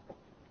ounce.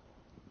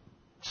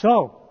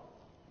 So,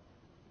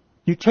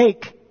 you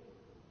take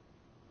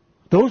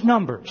those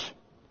numbers,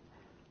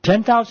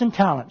 10,000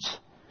 talents,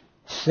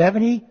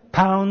 70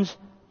 pounds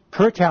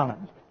per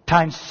talent,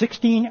 times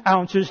 16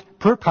 ounces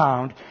per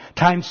pound,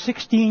 times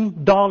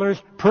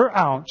 $16 per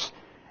ounce,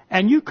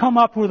 and you come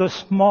up with a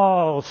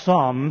small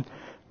sum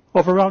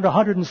of around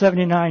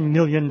 $179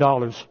 million.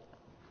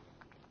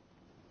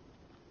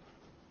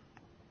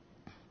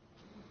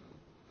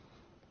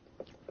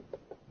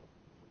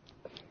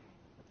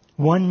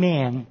 One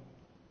man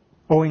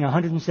owing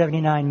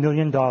 $179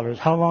 million.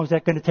 How long is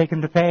that going to take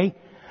him to pay?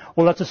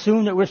 Well, let's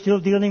assume that we're still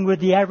dealing with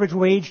the average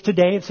wage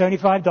today of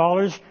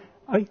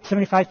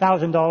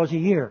 $75,000 a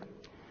year.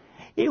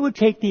 It would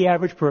take the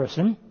average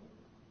person,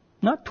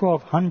 not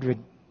 1,200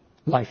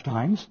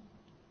 lifetimes,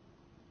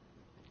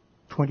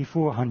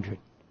 2,400.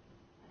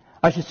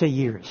 I should say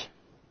years.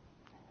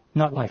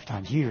 Not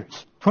lifetimes, years.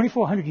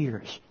 2,400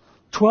 years.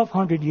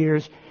 1,200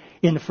 years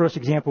in the first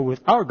example with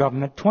our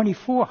government,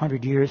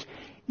 2,400 years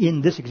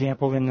in this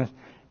example in the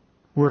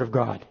Word of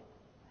God.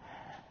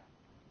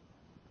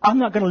 I'm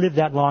not going to live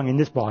that long in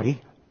this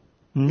body.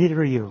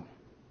 Neither are you.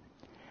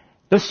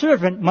 The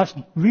servant must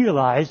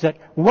realize that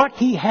what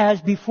he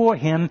has before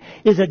him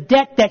is a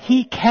debt that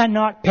he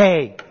cannot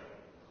pay.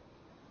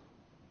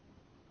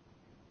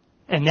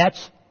 And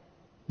that's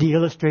the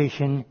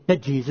illustration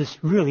that Jesus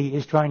really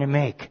is trying to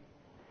make.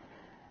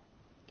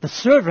 The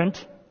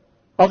servant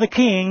of the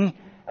king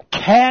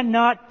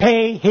cannot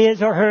pay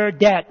his or her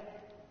debt.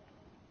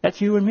 That's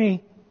you and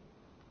me.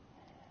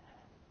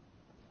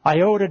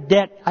 I owed a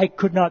debt I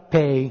could not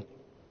pay.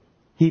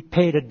 He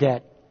paid a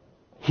debt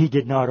he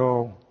did not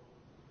owe.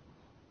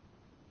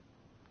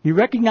 You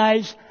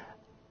recognize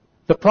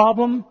the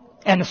problem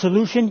and the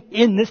solution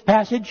in this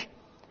passage?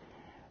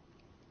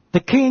 The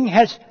king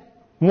has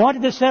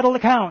wanted to settle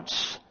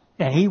accounts,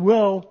 and he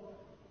will.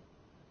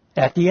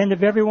 At the end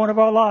of every one of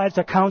our lives,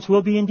 accounts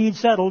will be indeed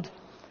settled.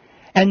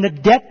 And the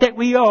debt that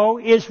we owe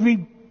is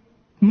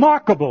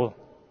remarkable,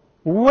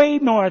 way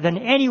more than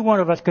any one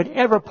of us could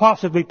ever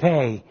possibly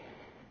pay.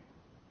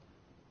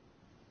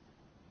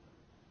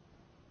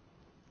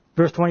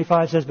 Verse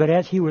 25 says, but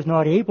as he was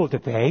not able to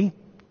pay,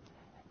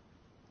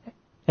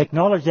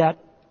 acknowledge that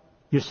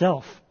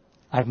yourself.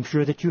 I'm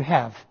sure that you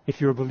have,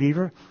 if you're a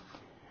believer.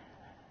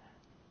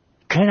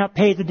 Cannot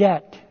pay the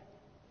debt.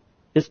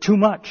 is too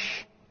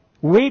much,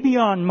 way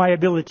beyond my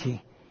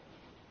ability.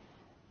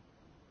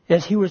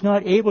 As he was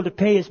not able to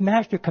pay, his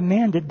master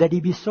commanded that he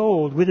be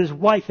sold with his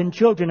wife and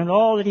children and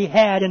all that he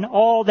had, and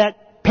all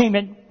that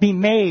payment be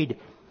made.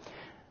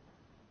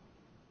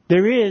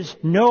 There is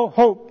no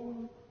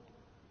hope,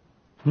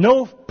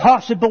 no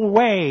possible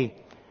way.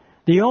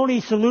 The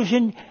only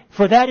solution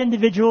for that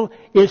individual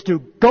is to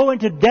go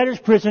into debtor's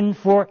prison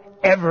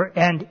forever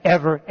and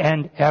ever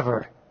and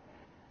ever.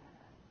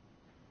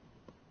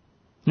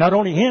 Not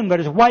only him, but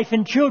his wife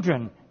and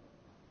children.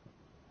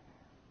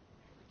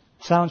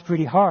 Sounds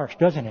pretty harsh,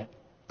 doesn't it?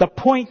 The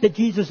point that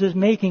Jesus is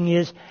making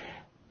is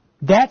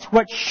that's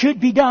what should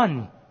be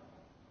done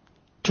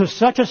to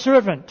such a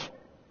servant.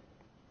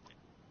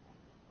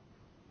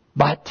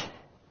 But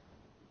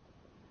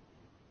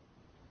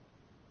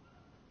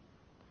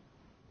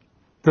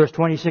verse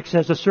 26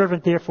 says, the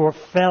servant therefore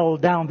fell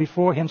down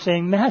before him,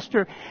 saying,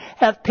 Master,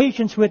 have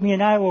patience with me,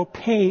 and I will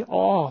pay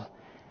all.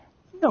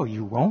 No,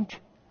 you won't.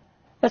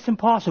 That's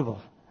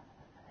impossible.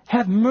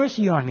 Have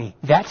mercy on me.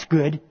 That's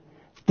good.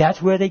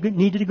 That's where they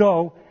needed to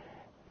go.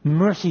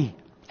 Mercy.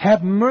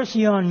 Have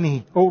mercy on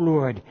me, O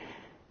Lord.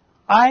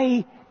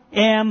 I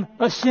am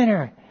a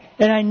sinner,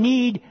 and I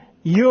need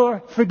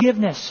your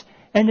forgiveness.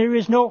 And there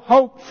is no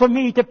hope for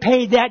me to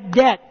pay that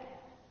debt.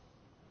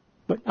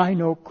 But I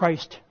know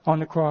Christ on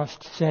the cross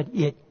said,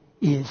 it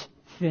is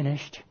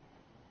finished.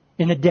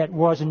 And the debt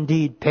was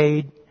indeed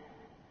paid.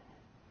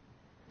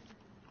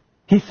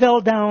 He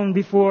fell down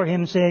before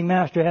him, saying,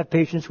 Master, have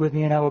patience with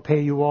me, and I will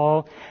pay you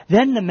all.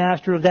 Then the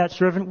master of that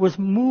servant was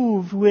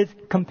moved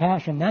with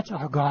compassion. That's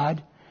our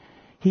God.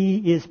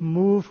 He is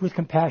moved with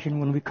compassion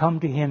when we come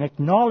to him,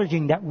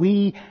 acknowledging that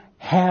we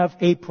have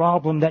a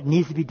problem that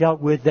needs to be dealt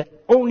with, that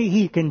only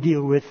he can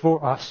deal with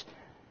for us.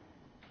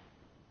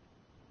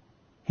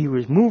 He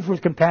was moved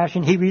with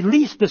compassion. He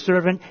released the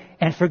servant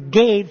and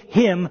forgave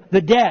him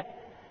the debt.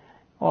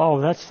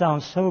 Oh, that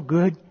sounds so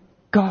good.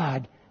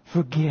 God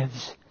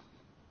forgives.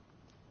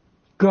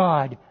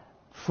 God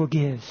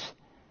forgives.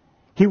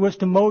 He was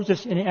to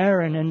Moses and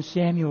Aaron and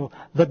Samuel,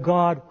 the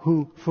God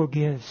who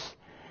forgives.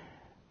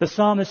 The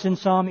psalmist in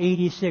Psalm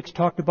 86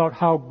 talked about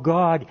how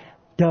God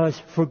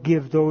does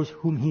forgive those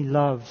whom he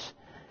loves.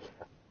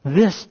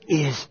 This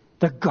is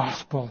the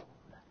gospel.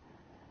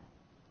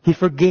 He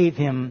forgave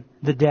him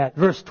the debt.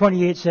 Verse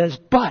 28 says,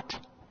 but,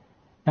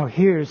 now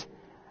here's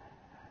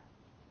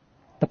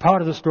the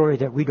part of the story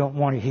that we don't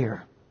want to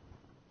hear.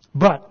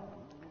 But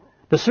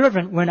the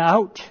servant went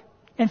out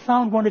and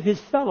found one of his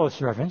fellow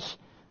servants,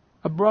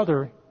 a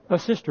brother, a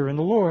sister in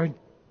the Lord,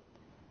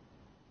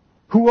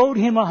 who owed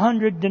him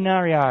 100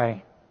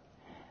 denarii.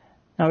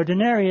 Now a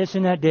denarius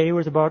in that day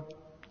was about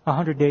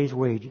 100 days'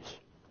 wages.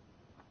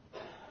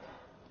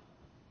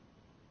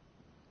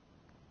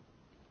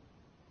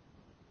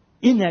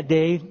 In that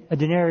day, a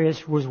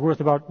denarius was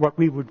worth about what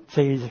we would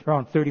say is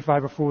around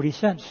 35 or 40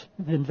 cents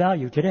in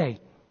value today.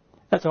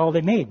 That's all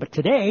they made. But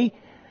today,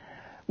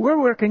 we're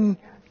working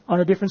on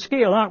a different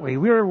scale, aren't we?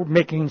 We're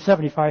making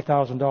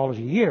 $75,000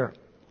 a year.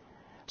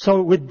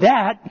 So with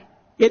that,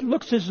 it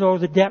looks as though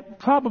the debt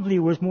probably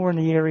was more in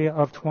the area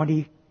of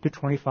 $20,000 to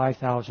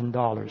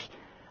 $25,000.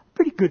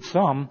 Pretty good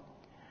sum,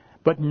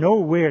 but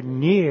nowhere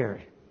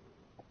near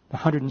the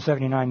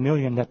 $179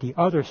 million that the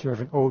other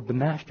servant owed the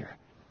master.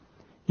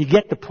 You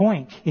get the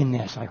point in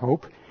this, I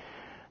hope.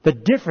 The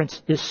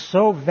difference is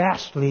so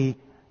vastly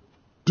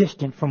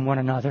distant from one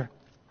another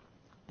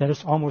that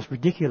it's almost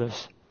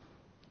ridiculous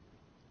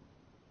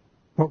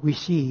what we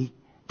see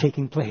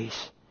taking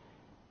place.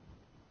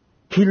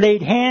 He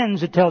laid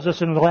hands, it tells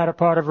us in the latter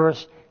part of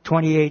verse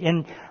 28,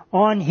 and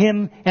on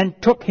him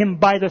and took him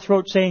by the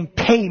throat, saying,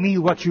 pay me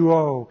what you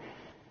owe.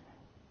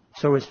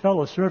 So his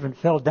fellow servant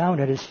fell down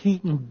at his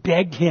feet and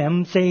begged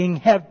him, saying,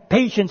 have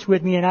patience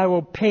with me and I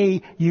will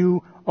pay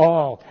you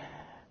all.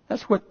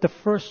 That's what the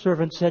first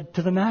servant said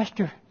to the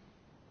master.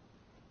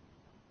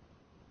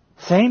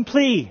 Same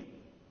plea.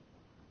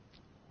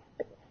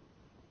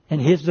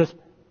 And here's the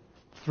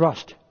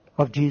thrust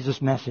of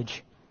Jesus'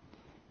 message.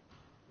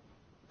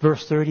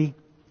 Verse 30,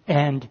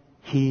 and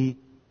he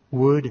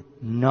would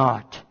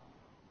not.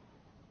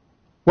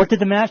 What did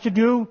the master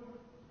do?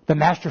 The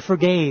master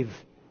forgave.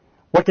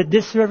 What did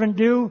this servant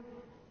do?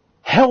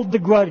 Held the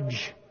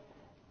grudge.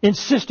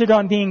 Insisted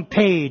on being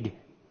paid.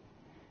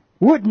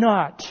 Would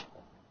not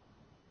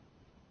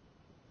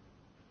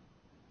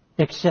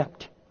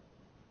accept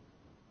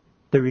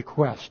the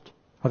request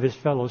of his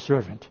fellow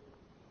servant.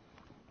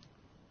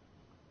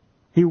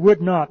 He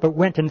would not, but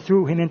went and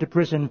threw him into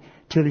prison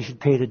till he should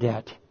pay the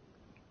debt.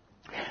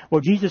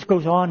 Well, Jesus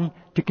goes on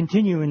to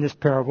continue in this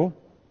parable.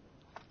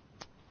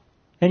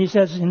 And he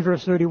says in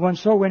verse 31,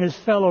 so when his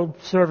fellow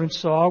servants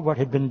saw what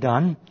had been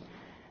done,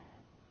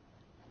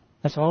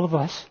 that's all of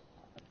us,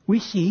 we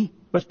see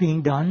what's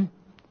being done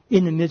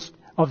in the midst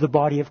of the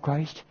body of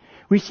Christ.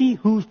 We see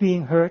who's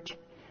being hurt,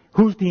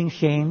 who's being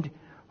shamed,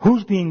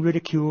 who's being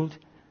ridiculed,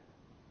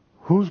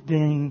 who's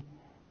being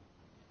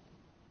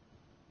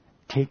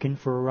taken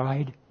for a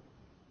ride.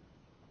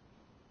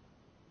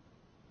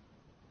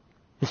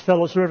 His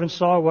fellow servants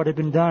saw what had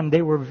been done.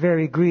 They were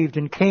very grieved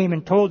and came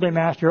and told their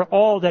master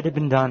all that had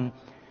been done.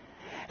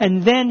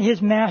 And then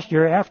his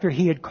master, after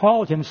he had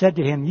called him, said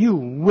to him, "You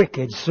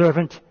wicked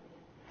servant,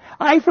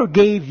 I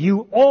forgave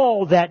you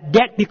all that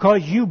debt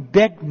because you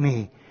begged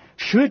me.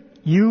 Should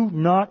you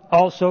not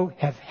also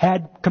have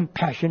had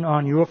compassion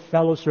on your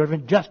fellow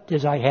servant just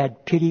as I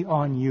had pity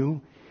on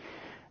you?"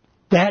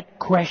 That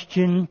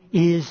question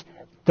is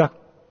the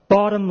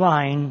bottom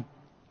line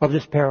of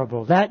this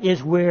parable. That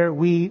is where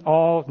we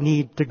all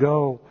need to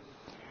go.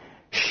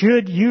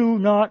 Should you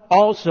not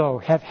also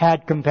have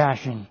had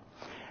compassion?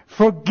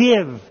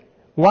 Forgive.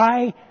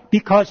 Why?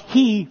 Because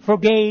He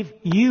forgave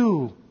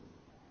you.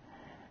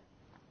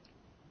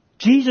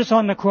 Jesus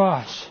on the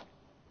cross,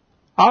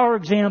 our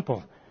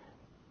example.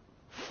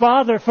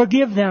 "Father,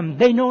 forgive them.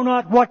 They know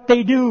not what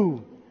they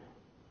do."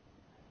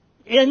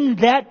 In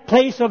that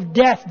place of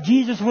death,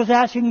 Jesus was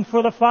asking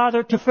for the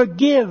Father to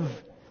forgive.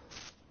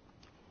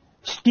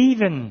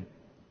 Stephen,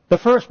 the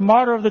first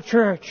martyr of the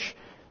church,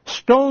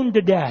 stoned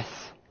to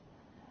death.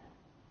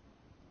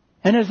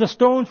 And as the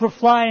stones were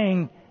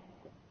flying,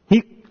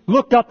 he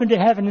looked up into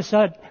heaven and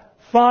said,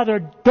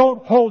 "Father,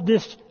 don't hold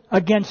this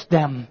against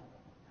them.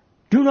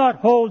 Do not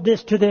hold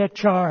this to their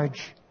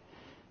charge.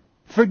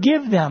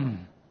 Forgive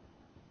them.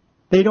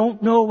 They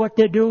don't know what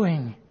they're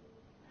doing."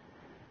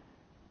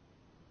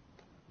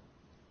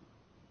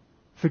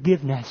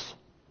 Forgiveness.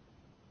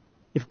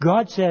 If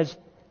God says,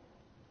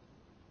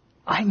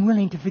 "I'm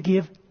willing to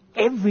forgive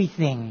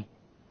everything,"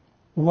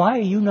 why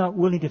are you not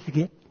willing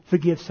to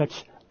forgive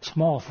such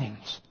small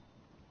things?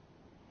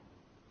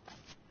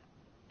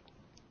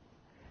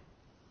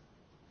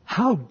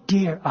 How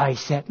dare I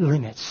set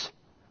limits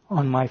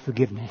on my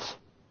forgiveness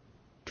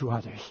to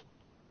others?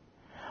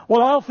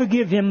 "Well, I'll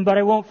forgive him, but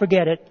I won't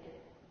forget it."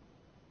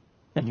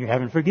 Then you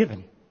haven't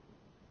forgiven.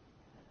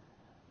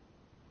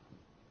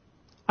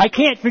 "I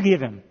can't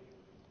forgive him.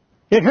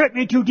 It hurt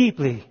me too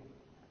deeply."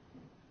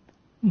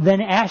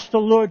 Then ask the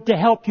Lord to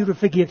help you to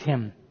forgive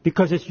him,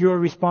 because it's your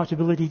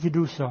responsibility to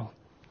do so.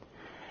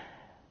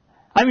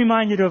 I'm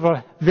reminded of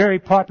a very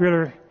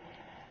popular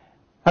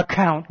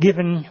account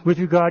given with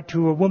regard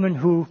to a woman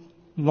who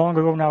long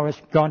ago now has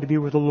gone to be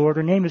with the Lord.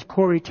 Her name is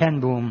Corrie ten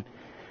Boom.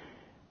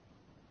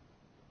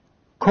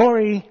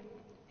 Corrie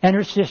and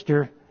her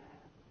sister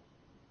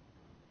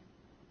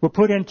were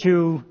put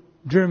into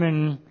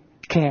German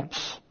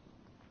camps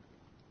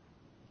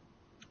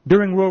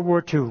during World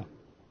War II.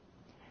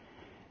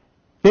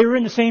 They were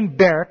in the same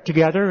barrack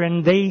together,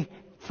 and they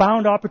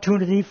found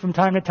opportunity from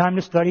time to time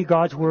to study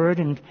God's Word,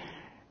 and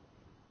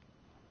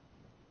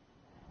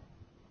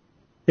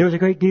there was a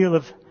great deal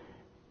of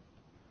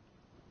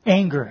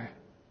anger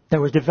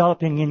that was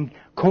developing in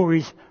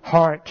Corrie's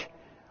heart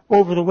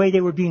over the way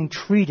they were being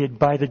treated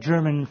by the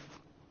German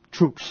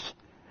troops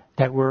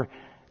that were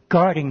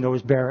guarding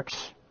those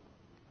barracks.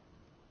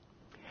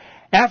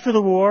 After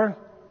the war,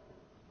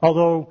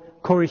 although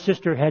Corrie's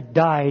sister had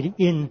died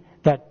in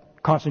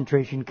that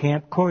concentration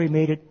camp, Corrie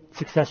made it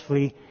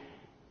successfully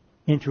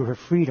into her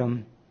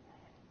freedom.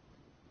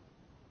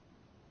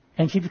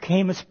 And she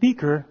became a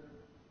speaker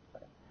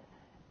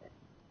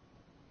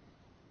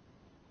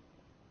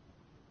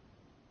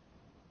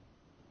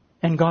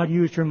and God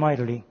used her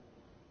mightily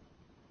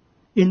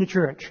in the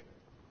church.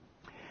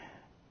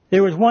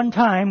 There was one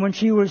time when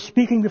she was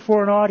speaking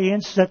before an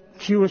audience that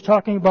she was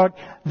talking about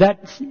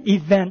that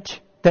event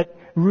that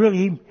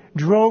really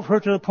drove her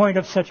to the point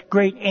of such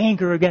great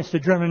anger against the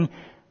German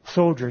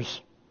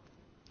soldiers.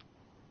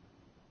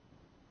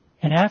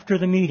 And after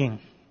the meeting,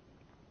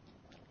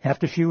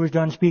 after she was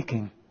done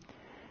speaking,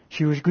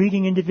 she was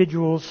greeting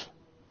individuals,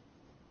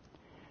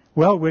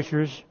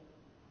 well-wishers.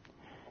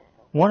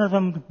 One of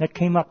them that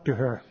came up to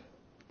her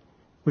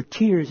with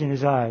tears in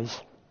his eyes,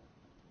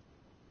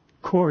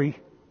 "Corrie,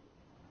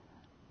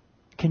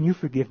 can you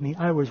forgive me?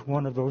 I was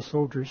one of those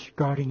soldiers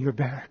guarding your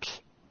barracks."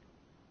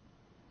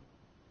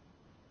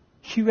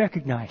 She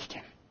recognized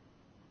him.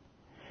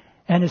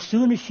 And as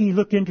soon as she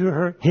looked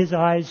into his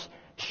eyes,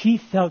 she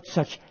felt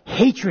such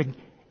hatred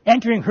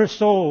entering her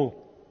soul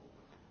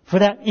for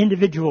that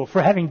individual,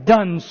 for having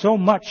done so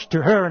much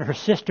to her and her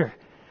sister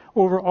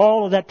over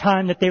all of that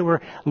time that they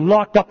were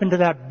locked up into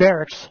that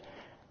barracks.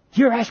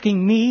 You're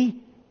asking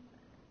me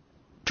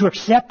to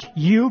accept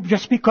you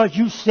just because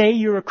you say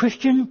you're a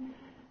Christian?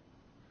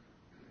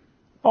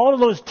 All of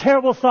those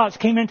terrible thoughts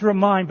came into her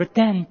mind, but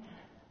then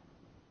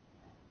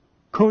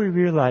Corrie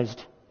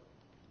realized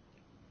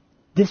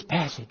this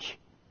passage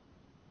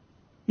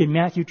in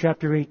Matthew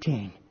chapter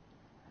 18,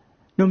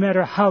 no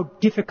matter how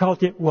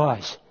difficult it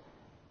was,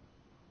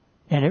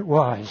 and it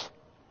was,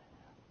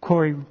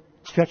 Corrie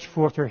stretched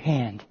forth her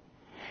hand.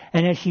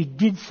 And as she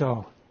did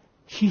so,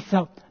 she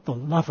felt the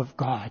love of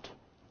God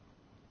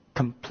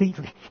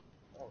completely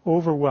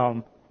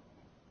overwhelmed.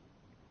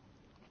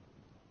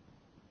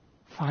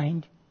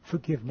 Find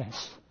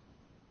forgiveness,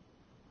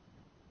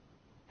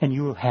 and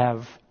you will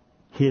have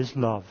His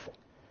love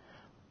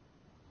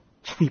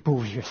sweep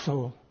over your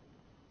soul.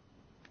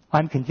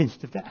 I'm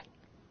convinced of that.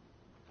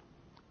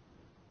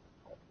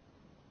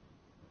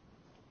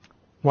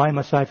 Why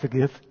must I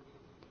forgive?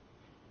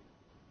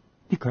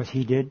 Because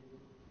He did.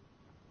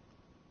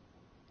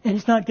 And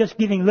it's not just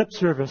giving lip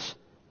service.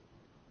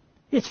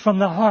 It's from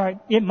the heart.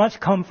 It must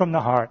come from the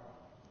heart.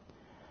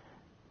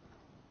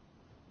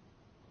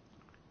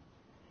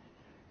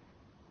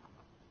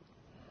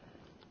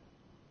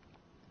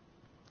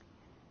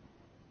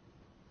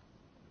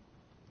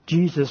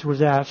 Jesus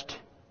was asked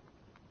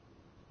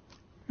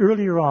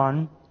earlier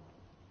on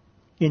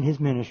in His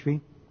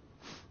ministry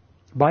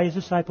by His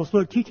disciples,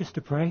 Lord, teach us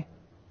to pray.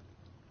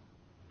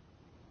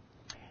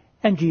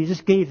 And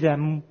Jesus gave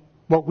them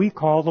what we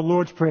call the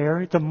Lord's Prayer.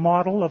 It's a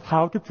model of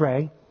how to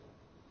pray.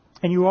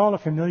 And you all are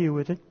familiar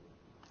with it.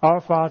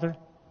 Our Father,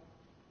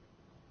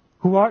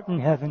 who art in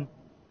heaven,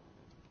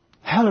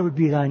 hallowed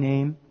be thy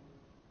name.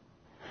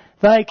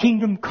 Thy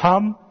kingdom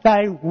come,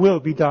 thy will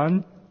be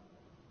done,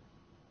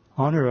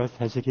 on earth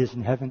as it is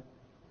in heaven.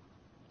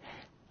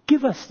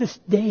 Give us this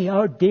day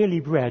our daily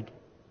bread.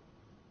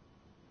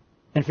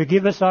 And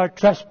forgive us our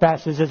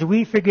trespasses as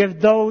we forgive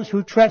those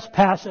who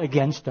trespass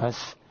against us.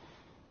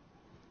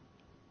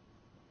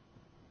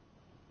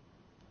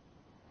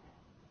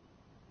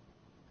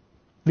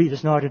 Lead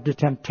us not into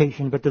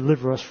temptation, but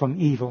deliver us from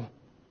evil.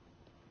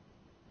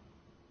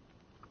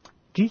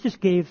 Jesus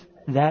gave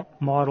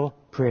that model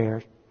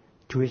prayer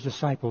to His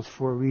disciples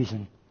for a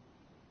reason.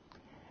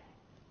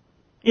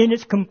 In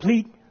its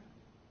complete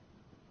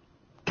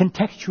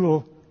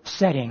contextual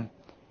setting,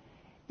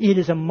 it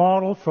is a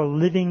model for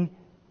living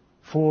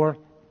for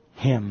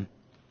Him.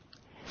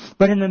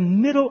 But in the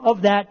middle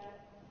of that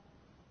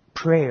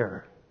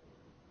prayer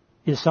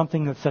is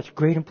something of such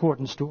great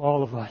importance to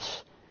all of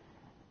us.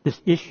 This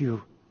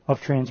issue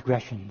of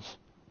transgressions.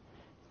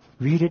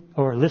 Read it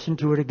or listen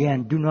to it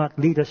again. Do not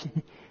lead us,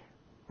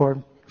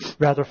 or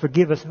rather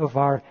forgive us of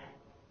our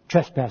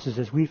trespasses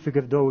as we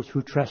forgive those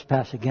who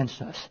trespass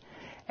against us.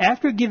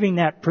 After giving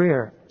that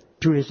prayer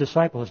to His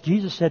disciples,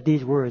 Jesus said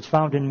these words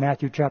found in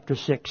Matthew chapter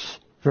 6,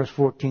 verse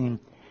 14.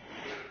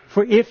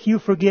 For if you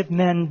forgive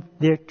men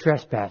their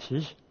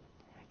trespasses,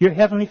 your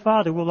heavenly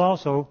Father will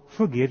also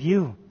forgive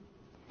you.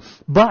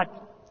 But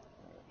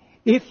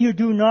if you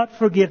do not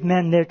forgive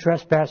men their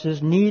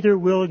trespasses, neither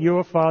will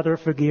your Father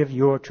forgive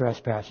your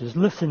trespasses.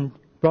 Listen,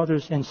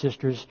 brothers and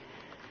sisters,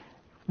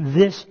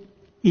 this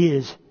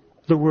is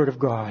the Word of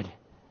God.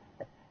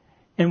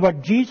 And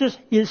what Jesus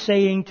is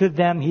saying to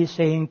them, He's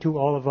saying to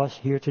all of us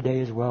here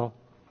today as well.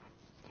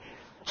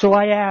 So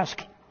I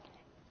ask,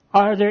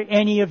 are there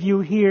any of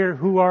you here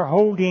who are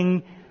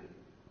holding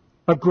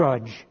a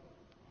grudge?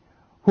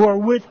 Who are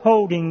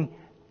withholding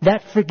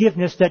that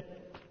forgiveness that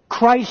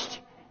Christ,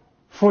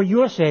 for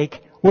your sake,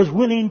 was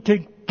willing to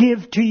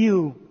give to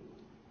you?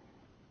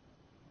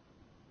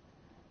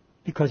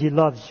 Because He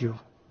loves you.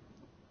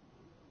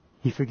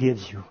 He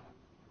forgives you.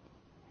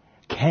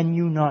 Can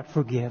you not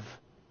forgive?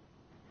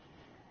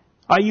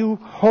 Are you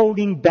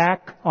holding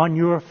back on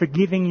your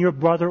forgiving your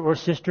brother or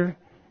sister?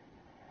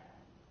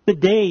 The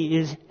day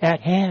is at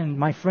hand,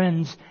 my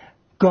friends.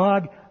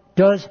 God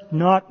does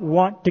not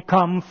want to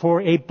come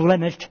for a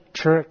blemished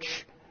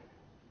church.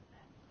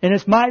 And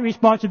it's my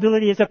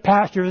responsibility as a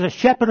pastor, as a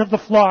shepherd of the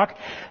flock,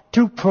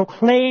 to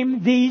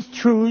proclaim these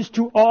truths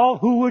to all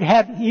who would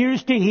have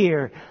ears to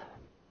hear.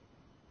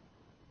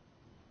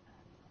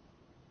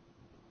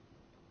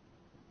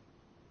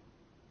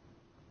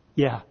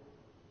 Yeah.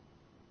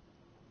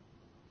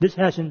 This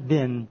hasn't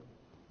been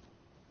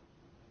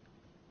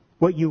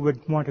what you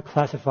would want to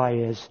classify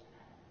as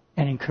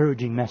an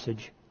encouraging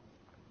message.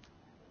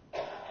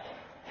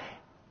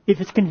 If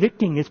it's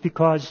convicting, it's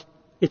because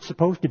it's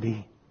supposed to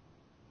be.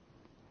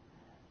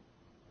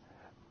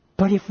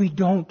 But if we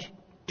don't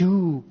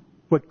do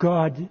what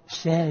God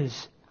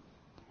says,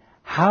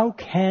 how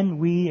can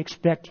we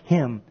expect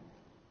Him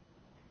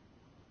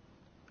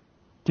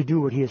to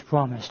do what He has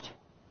promised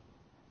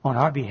on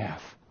our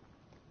behalf?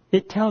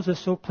 It tells us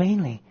so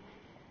plainly.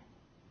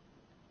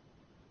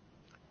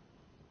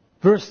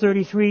 Verse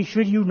 33,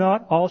 should you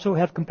not also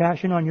have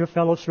compassion on your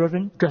fellow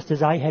servant, just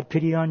as I had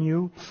pity on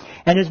you?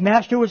 And his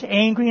master was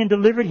angry and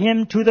delivered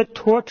him to the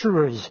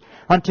torturers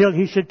until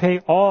he should pay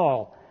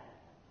all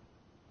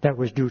that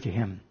was due to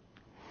him.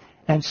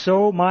 And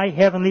so my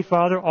heavenly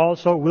Father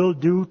also will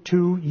do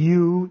to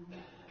you,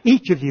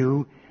 each of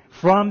you,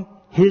 from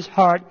His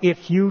heart,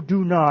 if you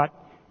do not,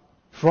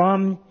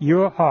 from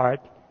your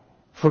heart,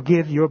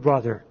 forgive your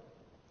brother.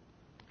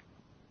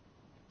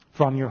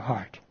 From your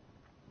heart.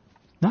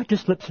 Not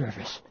just lip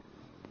service.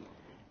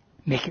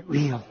 Make it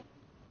real.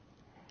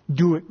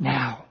 Do it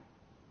now.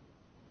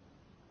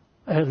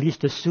 At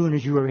least as soon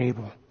as you are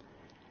able.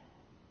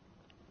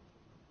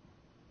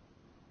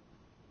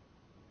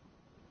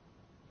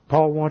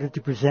 Paul wanted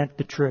to present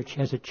the church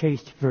as a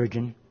chaste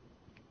virgin.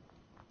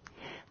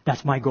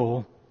 That's my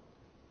goal.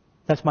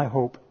 That's my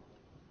hope.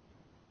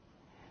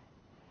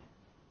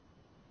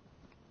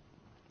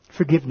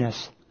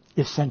 Forgiveness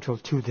is central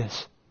to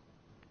this.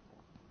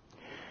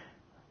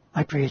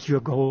 I pray it's your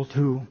goal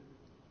too,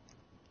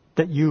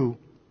 that you,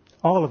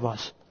 all of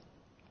us,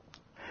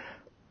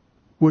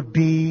 would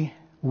be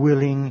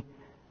willing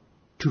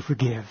to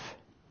forgive.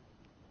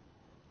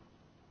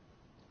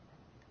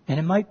 And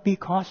it might be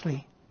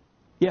costly.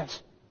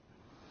 Yes.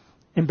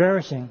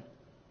 Embarrassing?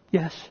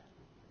 Yes.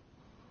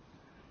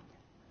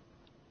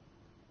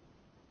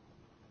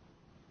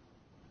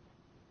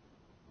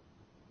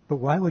 But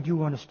why would you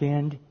want to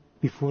stand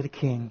before the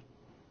king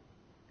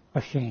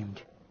ashamed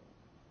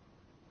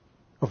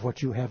of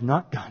what you have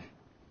not done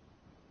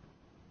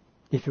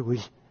if it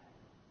was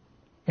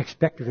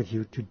expected of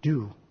you to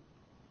do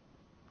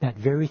that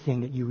very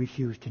thing that you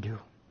refused to do?